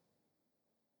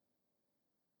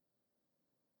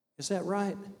 Is that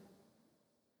right?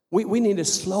 We need to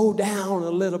slow down a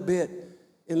little bit.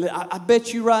 And I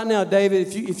bet you right now, David,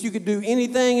 if you could do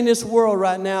anything in this world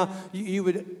right now, you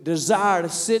would desire to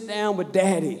sit down with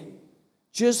Daddy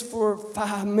just for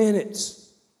 5 minutes.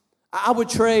 I would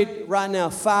trade right now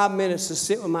 5 minutes to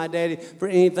sit with my daddy for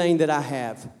anything that I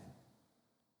have.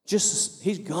 Just,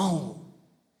 he's gone.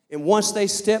 And once they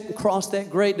step across that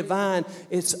great divide,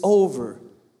 it's over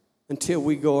until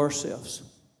we go ourselves.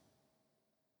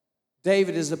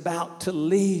 David is about to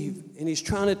leave, and he's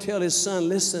trying to tell his son,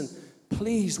 listen,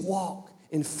 please walk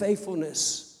in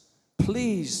faithfulness.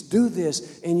 Please do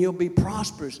this, and you'll be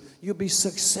prosperous. You'll be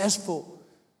successful.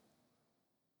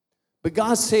 But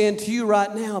God's saying to you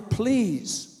right now,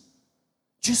 please,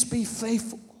 just be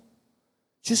faithful.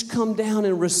 Just come down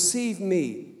and receive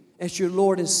me as your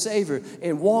Lord and Savior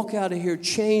and walk out of here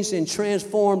changed and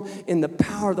transformed in the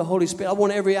power of the Holy Spirit. I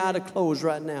want every eye to close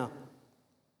right now.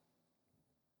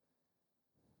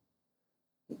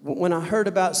 When I heard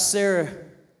about Sarah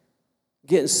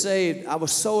getting saved, I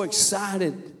was so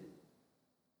excited,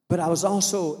 but I was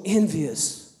also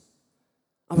envious.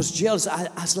 I was jealous. I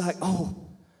was like, oh,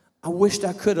 I wished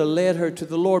I could have led her to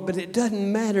the Lord, but it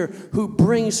doesn't matter who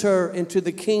brings her into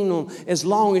the kingdom as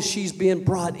long as she's being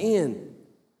brought in.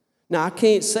 Now, I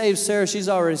can't save Sarah. She's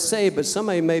already saved, but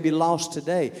somebody may be lost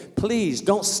today. Please,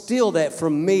 don't steal that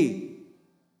from me.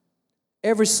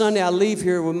 Every Sunday I leave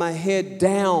here with my head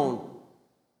down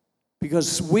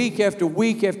because week after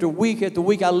week after week after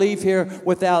week I leave here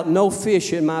without no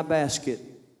fish in my basket.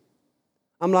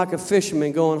 I'm like a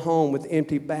fisherman going home with an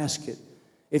empty basket.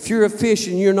 If you're a fish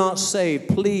and you're not saved,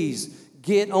 please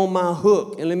get on my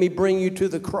hook and let me bring you to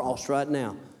the cross right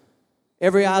now.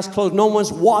 Every eye's closed. No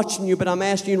one's watching you, but I'm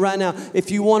asking you right now, if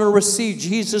you want to receive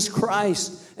Jesus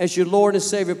Christ as your Lord and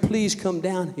Savior, please come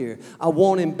down here. I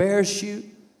won't embarrass you,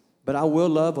 but I will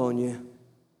love on you.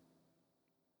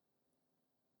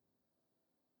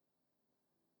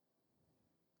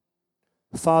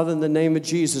 Father, in the name of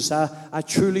Jesus, I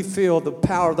truly feel the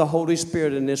power of the Holy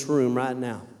Spirit in this room right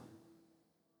now.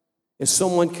 If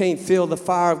someone can't feel the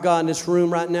fire of God in this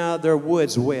room right now, their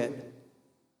wood's wet.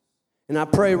 And I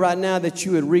pray right now that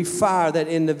you would refire that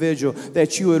individual,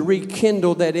 that you would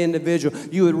rekindle that individual,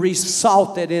 you would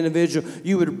resalt that individual,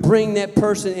 you would bring that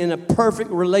person in a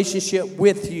perfect relationship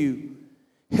with you.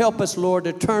 Help us, Lord,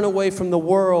 to turn away from the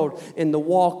world and to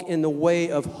walk in the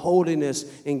way of holiness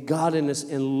and godliness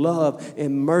and love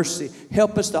and mercy.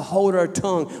 Help us to hold our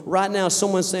tongue. Right now,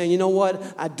 someone's saying, you know what?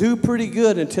 I do pretty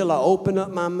good until I open up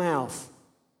my mouth.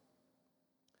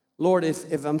 Lord,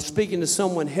 if I'm speaking to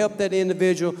someone, help that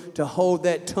individual to hold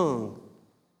that tongue.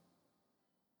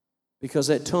 Because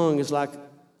that tongue is like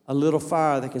a little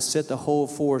fire that can set the whole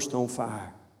forest on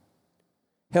fire.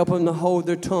 Help them to hold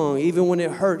their tongue, even when it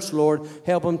hurts, Lord.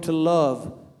 Help them to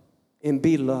love and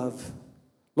be loved.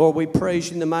 Lord, we praise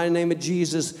you in the mighty name of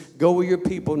Jesus. Go with your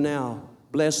people now.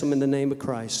 Bless them in the name of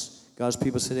Christ. God's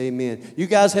people said amen. You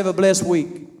guys have a blessed week.